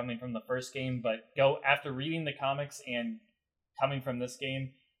way coming from the first game, but after reading the comics and coming from this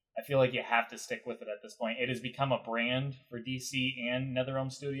game, I feel like you have to stick with it at this point. It has become a brand for DC and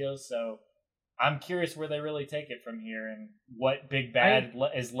NetherRealm Studios, so I'm curious where they really take it from here, and what big bad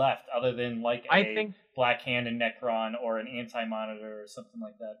is left other than a Black Hand and Necron or an Anti-Monitor or something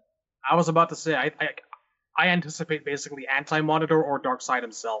like that. I was about to say, I anticipate basically Anti-Monitor or Darkseid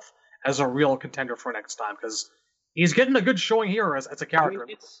himself as a real contender for next time, because he's getting a good showing here as a character. I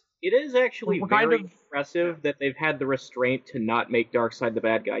mean, it is actually very impressive that they've had the restraint to not make Darkseid the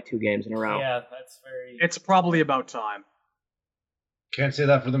bad guy 2 games in a row. Yeah, that's very... It's probably about time. Can't say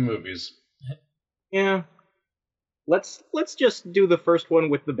that for the movies. Yeah. Let's just do the first one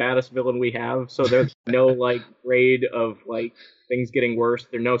with the baddest villain we have, so there's no grade of things getting worse.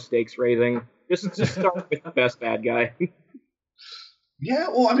 There's no stakes raising. Just start with the best bad guy. Yeah,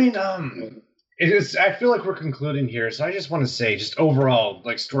 well, I mean, I feel like we're concluding here, so I just want to say, just overall,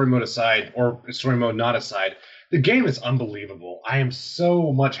 story mode aside, or story mode not aside, the game is unbelievable. I am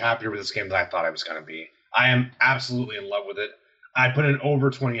so much happier with this game than I thought I was going to be. I am absolutely in love with it. I put in over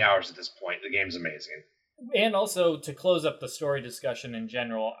 20 hours at this point. The game's amazing. And also, to close up the story discussion in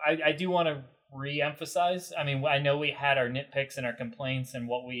general, I do want to re-emphasize, I mean, I know we had our nitpicks and our complaints and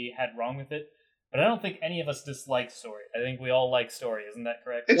what we had wrong with it, but I don't think any of us dislike story. I think we all like story. Isn't that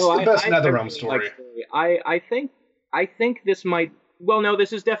correct? It's the best NetherRealm story. I think this might... Well, no,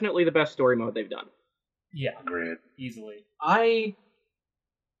 this is definitely the best story mode they've done. Yeah. Agreed. Easily. I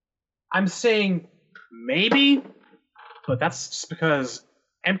I'm saying maybe, but that's just because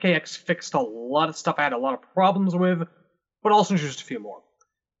MKX fixed a lot of stuff I had a lot of problems with, but also introduced a few more.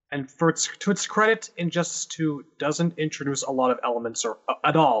 And to its credit, Injustice 2 doesn't introduce a lot of elements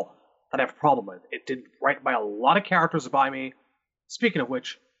at all that I have a problem with. It did right by a lot of characters by me. Speaking of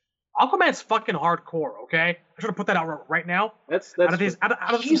which, Aquaman's fucking hardcore, okay? I should have put that out right now. That's out of this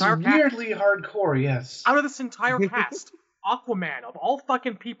He's entire weirdly hardcore, yes. Out of this entire cast, Aquaman, of all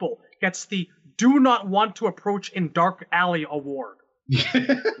fucking people, gets the Do Not Want to Approach in Dark Alley award.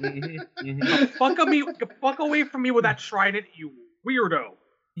 Fuck away from me with that trident, you weirdo.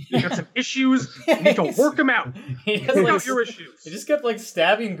 You got some issues. You need to work them out. Work out your issues. He just kept like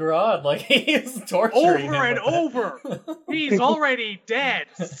stabbing Grodd, like he's torturing him over and over. He's already dead.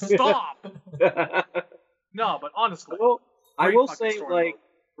 Stop. No, but honestly, I will say, like,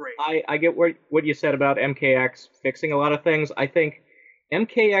 I get what you said about MKX fixing a lot of things. I think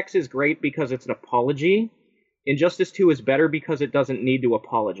MKX is great because it's an apology. Injustice 2 is better because it doesn't need to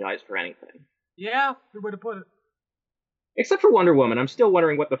apologize for anything. Yeah, good way to put it. Except for Wonder Woman. I'm still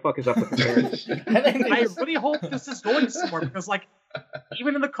wondering what the fuck is up with her. I really hope this is going somewhere, because, like,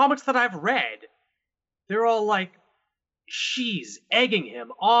 even in the comics that I've read, they're all like, she's egging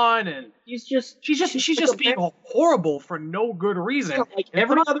him on, and she's just being horrible for no good reason. Yeah, like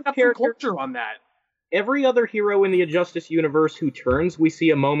every other character on that. Every other hero in the Injustice universe who turns, we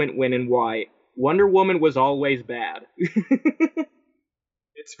see a moment when and why. Wonder Woman was always bad.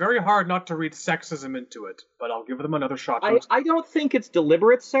 It's very hard not to read sexism into it, but I'll give them another shot. I don't think it's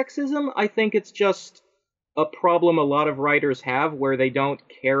deliberate sexism. I think it's just a problem a lot of writers have where they don't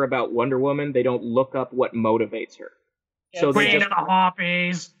care about Wonder Woman. They don't look up what motivates her. Yeah, so Queen of the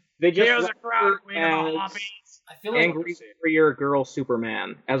Hoppies. They just Here's a crowd, Queen of the Hoppies. I feel like angry warrior girl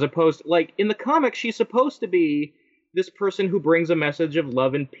Superman, as opposed to, like, in the comics, she's supposed to be this person who brings a message of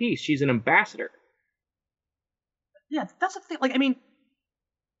love and peace. She's an ambassador. Yeah, that's the thing. Like, I mean,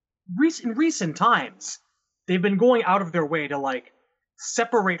 in recent times, they've been going out of their way to, like,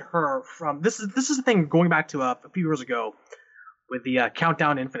 separate her from... This is the thing going back to a few years ago with the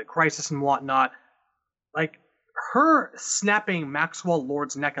Countdown to Infinite Crisis and whatnot. Like, her snapping Maxwell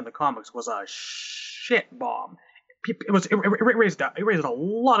Lord's neck in the comics was a shit bomb. It raised a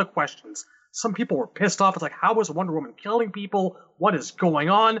lot of questions. Some people were pissed off. It's like, how is Wonder Woman killing people? What is going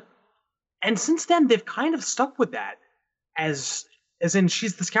on? And since then, they've kind of stuck with that. As in,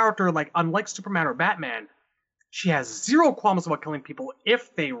 she's this character, like, unlike Superman or Batman, she has zero qualms about killing people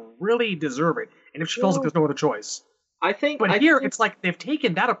if they really deserve it, and if she feels like there's no other choice. Here, it's like they've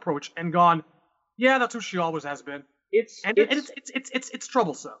taken that approach and gone, yeah, that's who she always has been. It's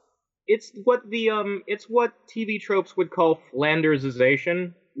troublesome. It's what TV tropes would call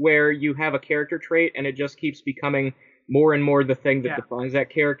Flandersization, where you have a character trait and it just keeps becoming more and more the thing that defines that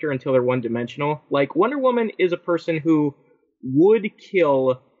character until they're one-dimensional. Like, Wonder Woman is a person who would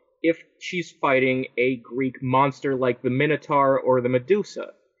kill if she's fighting a Greek monster like the Minotaur or the Medusa.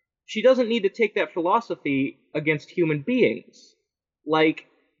 She doesn't need to take that philosophy against human beings. Like,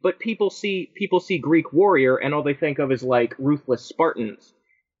 but people see Greek warrior and all they think of is, like, ruthless Spartans.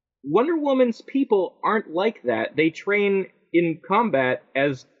 Wonder Woman's people aren't like that. They train in combat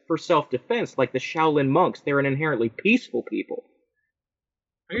as for self-defense, like the Shaolin monks. They're an inherently peaceful people.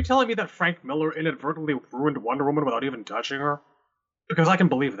 Are you telling me that Frank Miller inadvertently ruined Wonder Woman without even touching her? Because I can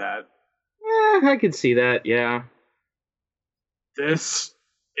believe that. I could see that, yeah. This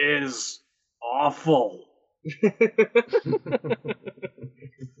is awful.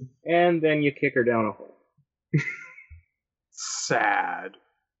 And then you kick her down a hole. Sad.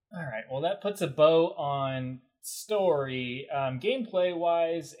 Alright, well that puts a bow on story,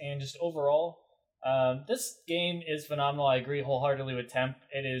 gameplay-wise, and just overall. This game is phenomenal. I agree wholeheartedly with Temp.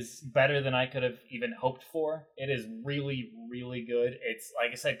 It is better than I could have even hoped for. It is really, really good. It's,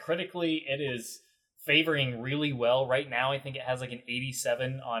 like I said, critically, it is favoring really well. Right now, I think it has like an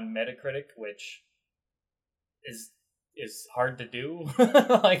 87 on Metacritic, which is hard to do.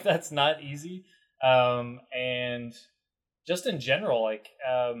 Like, that's not easy. And just in general, like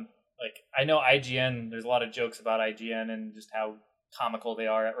I know IGN, there's a lot of jokes about IGN and just how comical they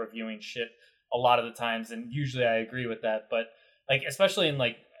are at reviewing shit a lot of the times, and usually I agree with that, but like, especially in,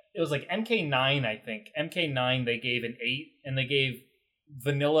 like, it was like MK9, I think. MK9 they gave an 8, and they gave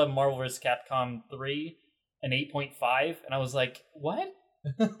vanilla Marvel vs. Capcom 3 an 8.5, and I was like, what?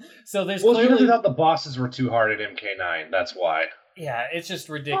 So there's clearly... because they thought the bosses were too hard at MK9, that's why. Yeah, it's just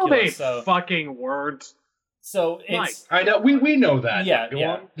ridiculous. Fucking words. So it's... I know, we know that. Yeah,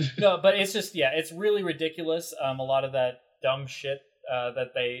 no, but it's just, it's really ridiculous. A lot of that dumb shit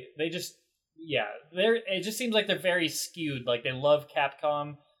that they just... Yeah, it just seems like they're very skewed. Like, they love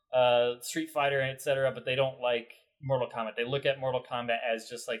Capcom. Street Fighter, etc., but they don't like Mortal Kombat. They look at Mortal Kombat as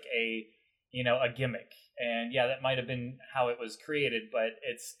just like a gimmick. And yeah, that might have been how it was created, but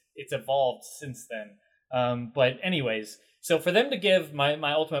it's evolved since then. But anyways, so for them to give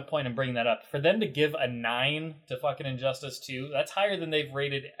my ultimate point in bringing that up, for them to give a 9 to fucking Injustice 2, that's higher than they've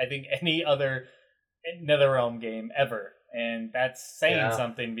rated, I think, any other NetherRealm game ever. And that's saying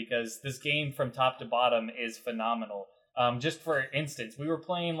something, because this game from top to bottom is phenomenal. Just for instance, we were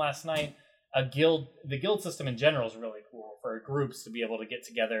playing last night the guild system in general is really cool for groups to be able to get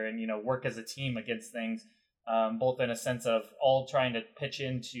together and, work as a team against things, both in a sense of all trying to pitch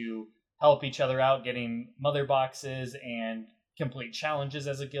in to help each other out, getting mother boxes and complete challenges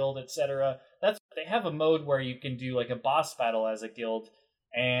as a guild, etc. They have a mode where you can do like a boss battle as a guild,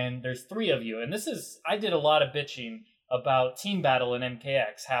 and there's 3 of you. And I did a lot of bitching about team battle in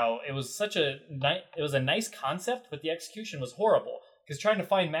MKX, how it was a nice concept, but the execution was horrible. Because trying to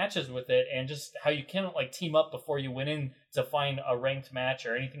find matches with it, and just how you can't like team up before you went in to find a ranked match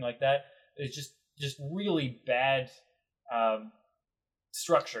or anything like that, it's just really bad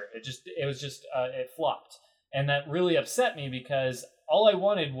structure. It flopped, and that really upset me, because all I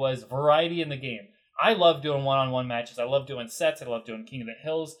wanted was variety in the game. I love doing one-on-one matches. I love doing sets. I love doing King of the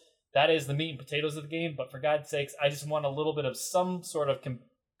Hills. That is the meat and potatoes of the game. But for God's sakes, I just want a little bit of some sort of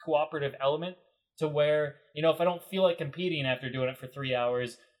cooperative element, to where, if I don't feel like competing after doing it for 3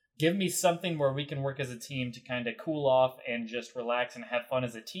 hours, give me something where we can work as a team to kind of cool off and just relax and have fun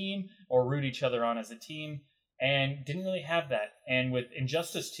as a team, or root each other on as a team. And didn't really have that. And with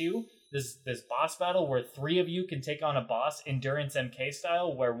Injustice 2, this boss battle where 3 of you can take on a boss, Endurance MK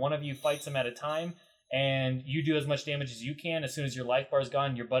style, where one of you fights them at a time, and you do as much damage as you can. As soon as your life bar is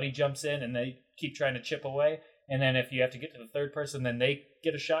gone, your buddy jumps in, and they keep trying to chip away. And then if you have to get to the third person, then they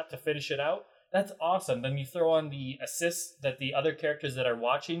get a shot to finish it out. That's awesome. Then you throw on the assists that the other characters that are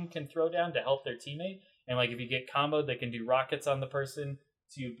watching can throw down to help their teammate. And like if you get comboed, they can do rockets on the person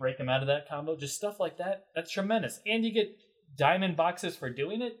to break them out of that combo. Just stuff like that. That's tremendous. And you get diamond boxes for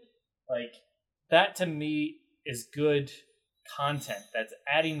doing it. Like, that to me is good content. That's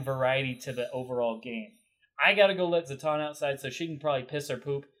adding variety to the overall game. I gotta go let Zatanna outside so she can probably piss or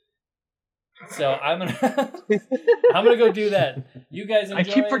poop. So I'm gonna go do that. You guys enjoy. I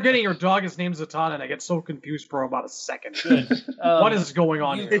keep forgetting your dog is named Zatanna, and I get so confused for about a second. Good. What is going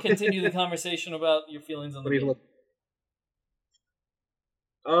on you here? Continue the conversation about your feelings on the game.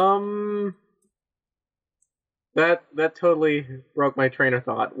 That totally broke my train of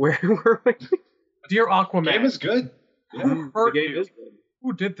thought. Where were we? Dear Aquaman, The game is good. who hurt The game you? is good.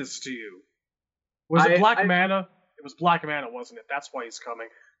 Who did this to you? Was it Black Mana? It was Black Mana, wasn't it? That's why he's coming.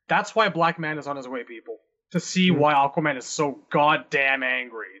 That's why Black Mana's on his way, people. To see why Aquaman is so goddamn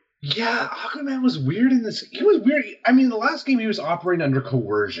angry. Yeah, Aquaman was weird in this. He was weird. I mean, the last game he was operating under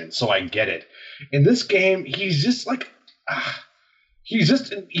coercion, so I get it. In this game, he's just like, he's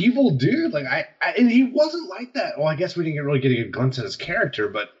just an evil dude. Like and he wasn't like that. Well, I guess we didn't really get a good glimpse at his character,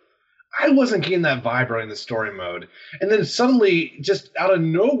 but I wasn't getting that vibe right in the story mode. And then suddenly, just out of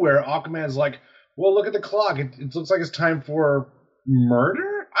nowhere, Aquaman's like, "Well, look at the clock. It looks like it's time for murder."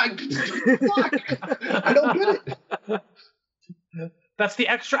 Fuck! I don't get it. That's the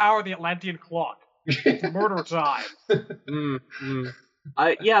extra hour of the Atlantean clock. It's murder time.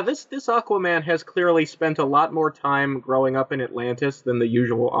 This Aquaman has clearly spent a lot more time growing up in Atlantis than the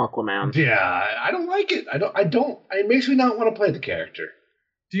usual Aquaman. Yeah, I don't like it. I don't. It makes me not want to play the character.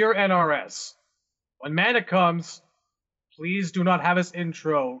 Dear NRS, when Mana comes, please do not have his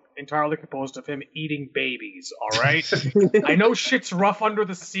intro entirely composed of him eating babies, alright? I know shit's rough under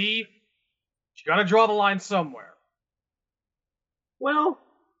the sea. You gotta draw the line somewhere. Well,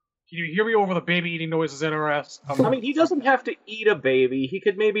 can you hear me over the baby eating noises, NRS? I mean, he doesn't have to eat a baby. He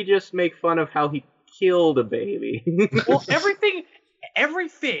could maybe just make fun of how he killed a baby. Well,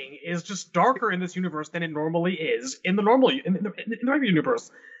 everything is just darker in this universe than it normally is in the regular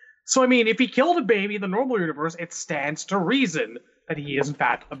universe. So, I mean, if he killed a baby in the normal universe, it stands to reason that he is, in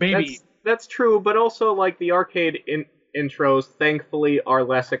fact, a baby. That's true, but also, like, the arcade intros, thankfully, are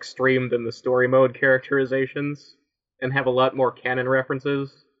less extreme than the story mode characterizations, and have a lot more canon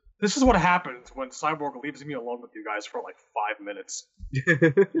references. This is what happens when Cyborg leaves me alone with you guys for, like, 5 minutes.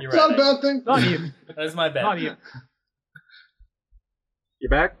 You're It's not a bad thing. Not even. That's my bad. Not even. You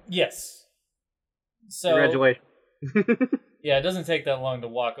back? Yes. So, Congratulations. yeah, it doesn't take that long to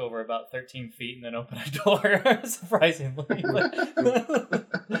walk over about 13 feet and then open a door, surprisingly. That's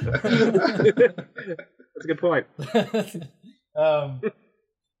a good point.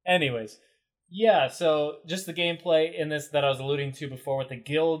 Anyways, Yeah, so just the gameplay in this that I was alluding to before with the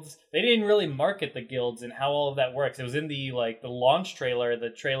guilds, they didn't really market the guilds and how all of that works. It was in the launch trailer,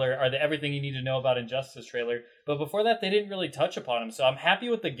 the Everything You Need to Know About Injustice trailer, but before that they didn't really touch upon them. So I'm happy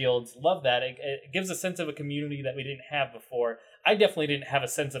with the guilds, love that. It gives a sense of a community that we didn't have before. I definitely didn't have a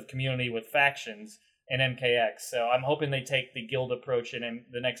sense of community with factions in MKX, so I'm hoping they take the guild approach in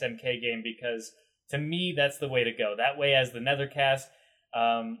the next MK game, because to me that's the way to go. That way, as the Nethercast,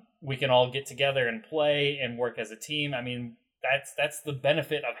 we can all get together and play and work as a team. I mean, that's the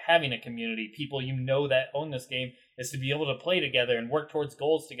benefit of having a community. People that own this game is to be able to play together and work towards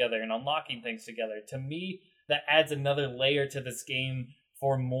goals together and unlocking things together. To me, that adds another layer to this game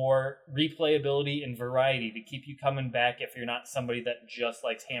for more replayability and variety to keep you coming back if you're not somebody that just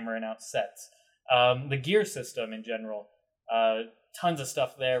likes hammering out sets. The gear system in general, tons of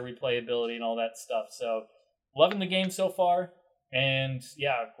stuff there, replayability and all that stuff. So, loving the game so far. And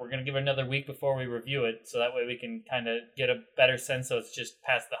yeah, we're going to give it another week before we review it, so that way we can kind of get a better sense, so it's just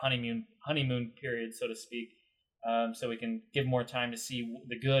past the honeymoon period, so to speak, so we can give more time to see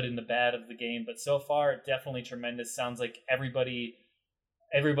the good and the bad of the game. But so far, definitely tremendous. Sounds like everybody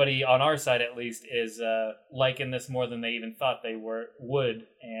on our side at least is liking this more than they even thought they would,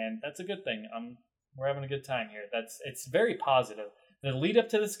 and that's a good thing. We're having a good time here. It's very positive. The lead up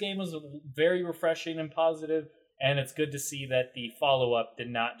to this game was very refreshing and positive. And it's good to see that the follow-up did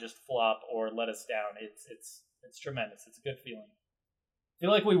not just flop or let us down. It's tremendous. It's a good feeling. I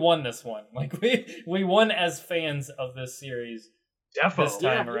feel like we won this one. Like we won as fans of this series. Definitely. This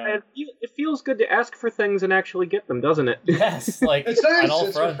time around. It feels good to ask for things and actually get them, doesn't it? Yes, like it's nice. On all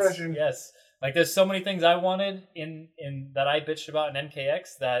it's fronts. Refreshing. Yes, like there's so many things I wanted in that I bitched about in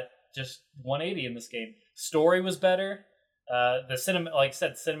MKX that just 180 in this game. Story was better. The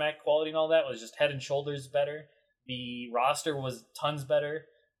cinematic quality and all that was just head and shoulders better. The roster was tons better.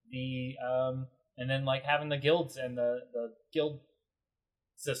 And then like having the guilds and the guild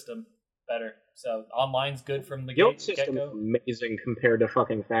system better. So online's good from the guild system get-go. Is amazing compared to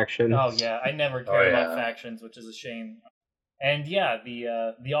fucking factions. Oh yeah, I never cared about factions, which is a shame. And yeah,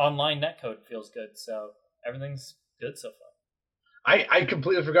 the online netcode feels good. So everything's good so far. I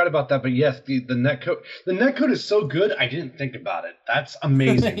completely forgot about that, but yes, the netcode is so good. I didn't think about it. That's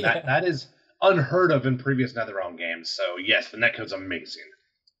amazing. Yeah. That is unheard of in previous NetherRealm games. So yes, the netcode's amazing.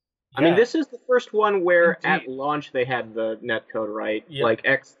 I mean, this is the first one where at launch they had the netcode right. Yep. Like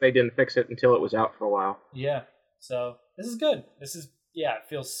X, they didn't fix it until it was out for a while. Yeah. So this is good. It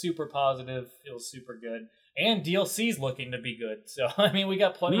feels super positive. Feels super good. And DLC's looking to be good. So I mean, we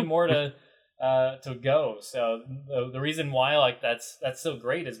got plenty more to go. So the reason why like that's so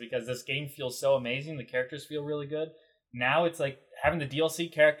great is because this game feels so amazing. The characters feel really good. Now it's like having the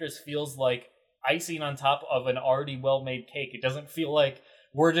DLC characters feels like icing on top of an already well-made cake. It doesn't feel like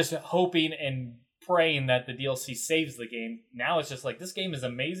we're just hoping and praying that the DLC saves the game. Now it's just like, this game is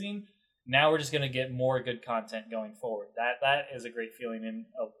amazing. Now we're just going to get more good content going forward. That is a great feeling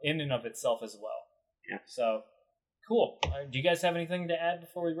in and of itself as well. Yeah. So, cool. Do you guys have anything to add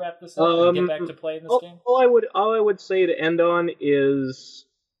before we wrap this up and get back to playing this game? All I would say to end on is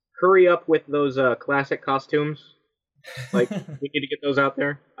hurry up with those classic costumes. Like, we need to get those out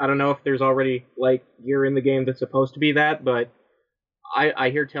there. I don't know if there's already, like, gear in the game that's supposed to be that, but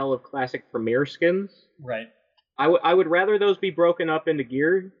I hear tell of classic Premier skins. Right. I would rather those be broken up into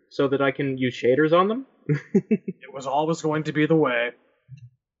gear so that I can use shaders on them. It was always going to be the way.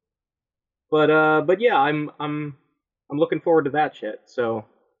 But yeah, I'm looking forward to that shit. So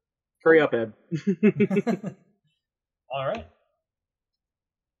hurry up, Ed. All right.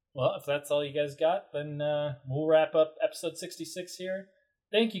 Well, if that's all you guys got, then we'll wrap up episode 66 here.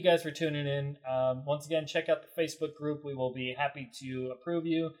 Thank you guys for tuning in. Once again, check out the Facebook group. We will be happy to approve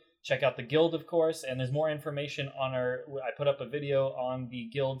you. Check out the guild, of course, and there's more information on I put up a video on the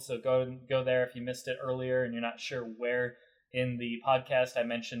guild, so go there if you missed it earlier and you're not sure where in the podcast I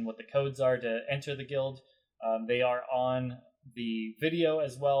mentioned what the codes are to enter the guild. They are on the video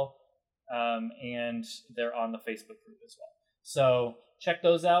as well, and they're on the Facebook group as well. So check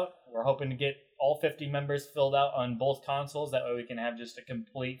those out. We're hoping to get all 50 members filled out on both consoles. That way we can have just a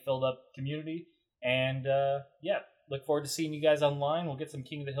complete filled up community. And yeah, look forward to seeing you guys online. We'll get some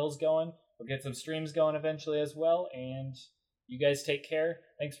King of the Hills going. We'll get some streams going eventually as well. And you guys take care.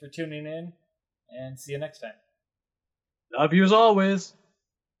 Thanks for tuning in, and see you next time. Love you as always.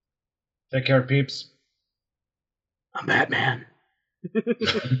 Take care, peeps. I'm Batman.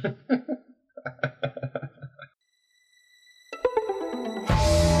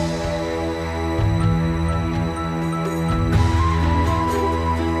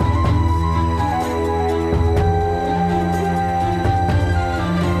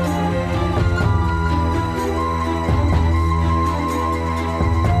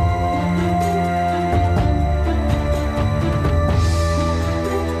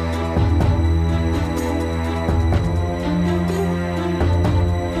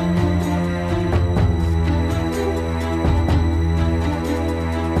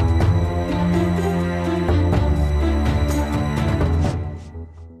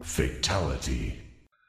 Fatality.